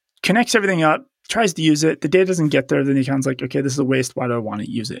connects everything up, tries to use it. The data doesn't get there. Then the accountant's like, okay, this is a waste. Why do I want to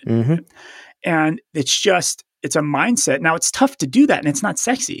use it? And it's a mindset. Now it's tough to do that and it's not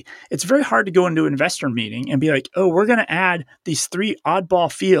sexy. It's very hard to go into an investor meeting and be like, oh, we're going to add these 3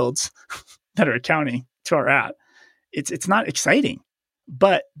 oddball fields that are accounting to our app. It's not exciting,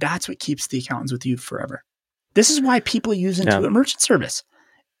 but that's what keeps the accountants with you forever. This is why people use Intuit Merchant Service.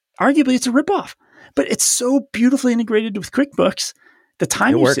 Arguably, it's a ripoff, but it's so beautifully integrated with QuickBooks. The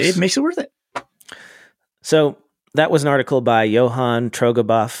time you save makes it worth it. So that was an article by Johan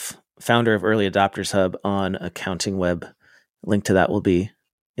Trogaboff, founder of Early Adopters Hub on Accounting Web. Link to that will be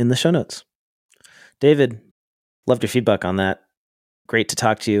in the show notes. David, loved your feedback on that. Great to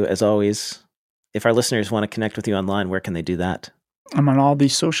talk to you as always. if our listeners want to connect with you online, where can they do that? I'm on all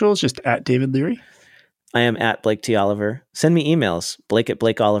these socials, just at David Leary. I am at Blake T. Oliver. Send me emails,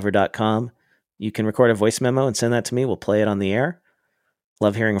 blake@blakeoliver.com. You can record a voice memo and send that to me. We'll play it on the air.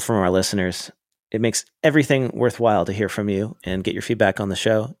 Love hearing from our listeners. It makes everything worthwhile to hear from you and get your feedback on the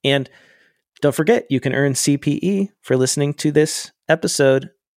show. And don't forget, you can earn CPE for listening to this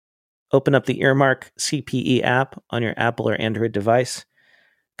episode. Open up the Earmark CPE app on your Apple or Android device.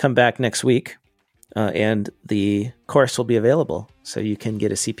 Come back next week, and the course will be available, so you can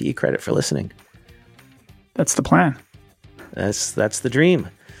get a CPE credit for listening. That's the plan. That's the dream.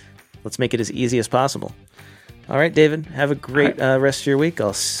 Let's make it as easy as possible. All right, David, have a great rest of your week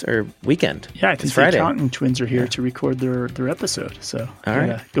or weekend. Yeah, I think the Accounting Twins are here to record their episode, so all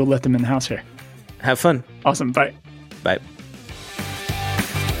right. Go let them in the house here. Have fun. Awesome. Bye. Bye.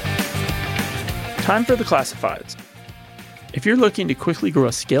 Time for the classifieds. If you're looking to quickly grow a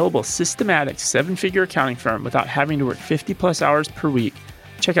scalable, systematic 7-figure accounting firm without having to work 50-plus hours per week,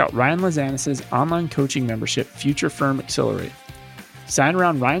 check out Ryan Lazanis' online coaching membership, Future Firm Accelerate. Sign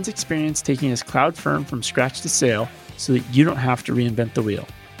around Ryan's experience taking his cloud firm from scratch to sale so that you don't have to reinvent the wheel.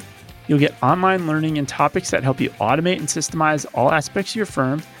 You'll get online learning and topics that help you automate and systemize all aspects of your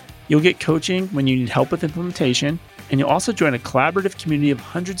firm. You'll get coaching when you need help with implementation, and you'll also join a collaborative community of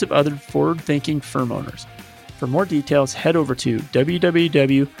hundreds of other forward-thinking firm owners. For more details, head over to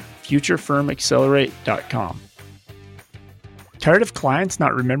www.futurefirmaccelerate.com. Tired of clients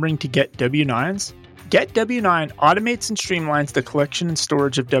not remembering to get W-9s? Get W-9 automates and streamlines the collection and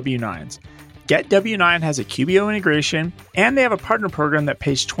storage of W-9s. Get W-9 has a QBO integration, and they have a partner program that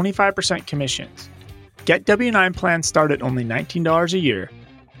pays 25% commissions. Get W-9 plans start at only $19 a year.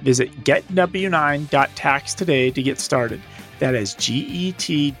 Visit getw9.tax today to get started. That is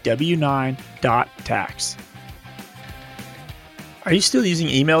getw9.tax. Are you still using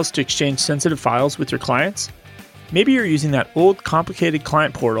emails to exchange sensitive files with your clients? Maybe you're using that old, complicated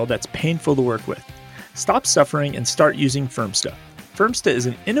client portal that's painful to work with. Stop suffering and start using Firmsta. Firmsta is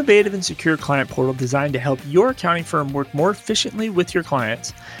an innovative and secure client portal designed to help your accounting firm work more efficiently with your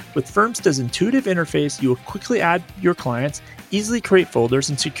clients. With Firmsta's intuitive interface, you will quickly add your clients, easily create folders,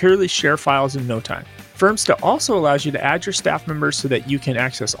 and securely share files in no time. Firmsta also allows you to add your staff members so that you can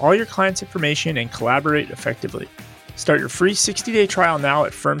access all your clients' information and collaborate effectively. Start your free 60-day trial now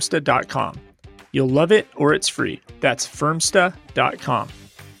at Firmsta.com. You'll love it or it's free. That's Firmsta.com.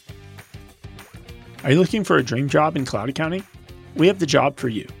 Are you looking for a dream job in cloud accounting? We have the job for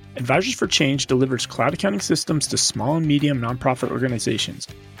you. Advisors for Change delivers cloud accounting systems to small and medium nonprofit organizations.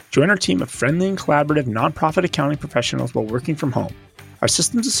 Join our team of friendly and collaborative nonprofit accounting professionals while working from home. Our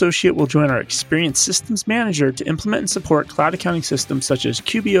systems associate will join our experienced systems manager to implement and support cloud accounting systems such as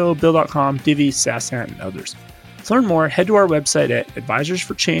QBO, Bill.com, Divi, SASANT, and others. To learn more, head to our website at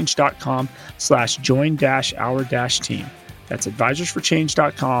advisorsforchange.com/join-our-team. That's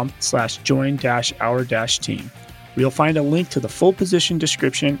advisorsforchange.com/join-our-team. Where you'll find a link to the full position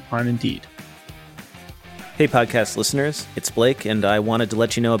description on Indeed. Hey, podcast listeners, it's Blake, and I wanted to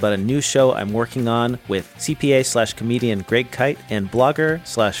let you know about a new show I'm working on with CPA/comedian Greg Kite and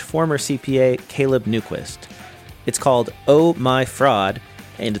blogger/former CPA Caleb Newquist. It's called Oh My Fraud,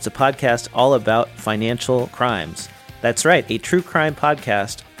 and it's a podcast all about financial crimes. That's right, a true crime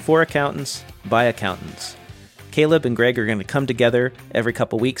podcast for accountants by accountants. Caleb and Greg are going to come together every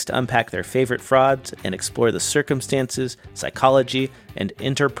couple weeks to unpack their favorite frauds and explore the circumstances, psychology, and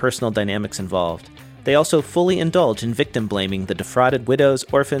interpersonal dynamics involved. They also fully indulge in victim blaming the defrauded widows,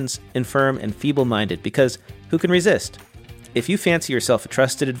 orphans, infirm, and feeble-minded, because who can resist? If you fancy yourself a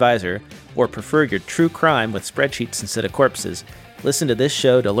trusted advisor or prefer your true crime with spreadsheets instead of corpses, listen to this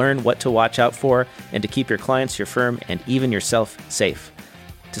show to learn what to watch out for and to keep your clients, your firm, and even yourself safe.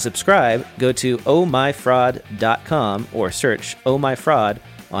 To subscribe, go to ohmyfraud.com or search Oh My Fraud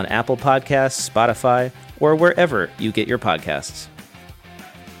on Apple Podcasts, Spotify, or wherever you get your podcasts.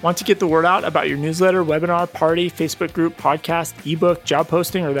 Want to get the word out about your newsletter, webinar, party, Facebook group, podcast, ebook, job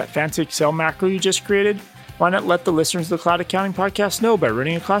posting, or that fancy Excel macro you just created? Why not let the listeners of the Cloud Accounting Podcast know by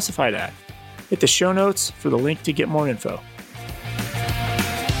running a classified ad? Hit the show notes for the link to get more info.